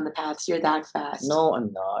see you on the paths. You're that fast. No,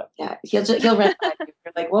 I'm not. Yeah, he'll run by you.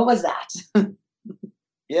 You're like, what was that?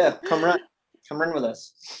 Yeah, come run with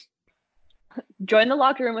us. Join the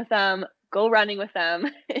locker room with them. Go running with them.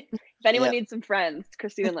 If anyone needs some friends,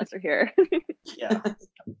 Christine and Les are here. Yeah,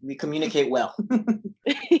 we communicate well.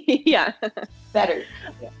 Yeah. Better.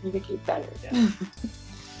 Yeah. Communicate better. Yeah.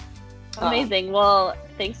 Amazing. Well,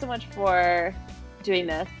 thanks so much for doing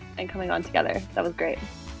this and coming on together. That was great.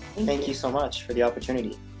 Thank you so much for the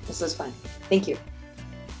opportunity. This was fun. Thank you.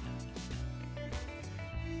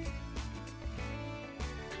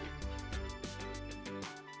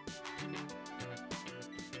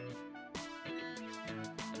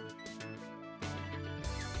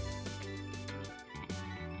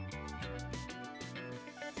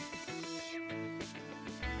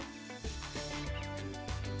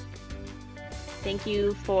 Thank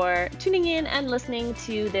you for tuning in and listening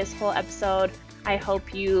to this whole episode. I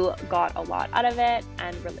hope you got a lot out of it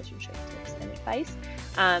and relationship tips and advice.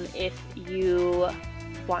 If you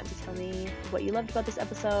want to tell me what you loved about this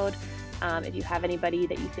episode, if you have anybody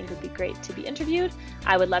that you think would be great to be interviewed,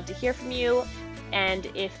 I would love to hear from you. And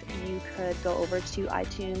if you could go over to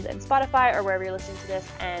iTunes and Spotify or wherever you're listening to this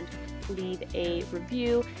and leave a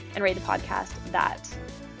review and rate the podcast, that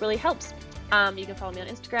really helps. You can follow me on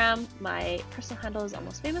Instagram. My personal handle is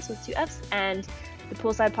Almost Famous with 2 F's, and the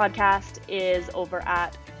Poolside Podcast is over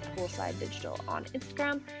at Poolside Digital on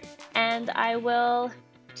Instagram. And I will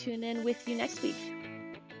tune in with you next week.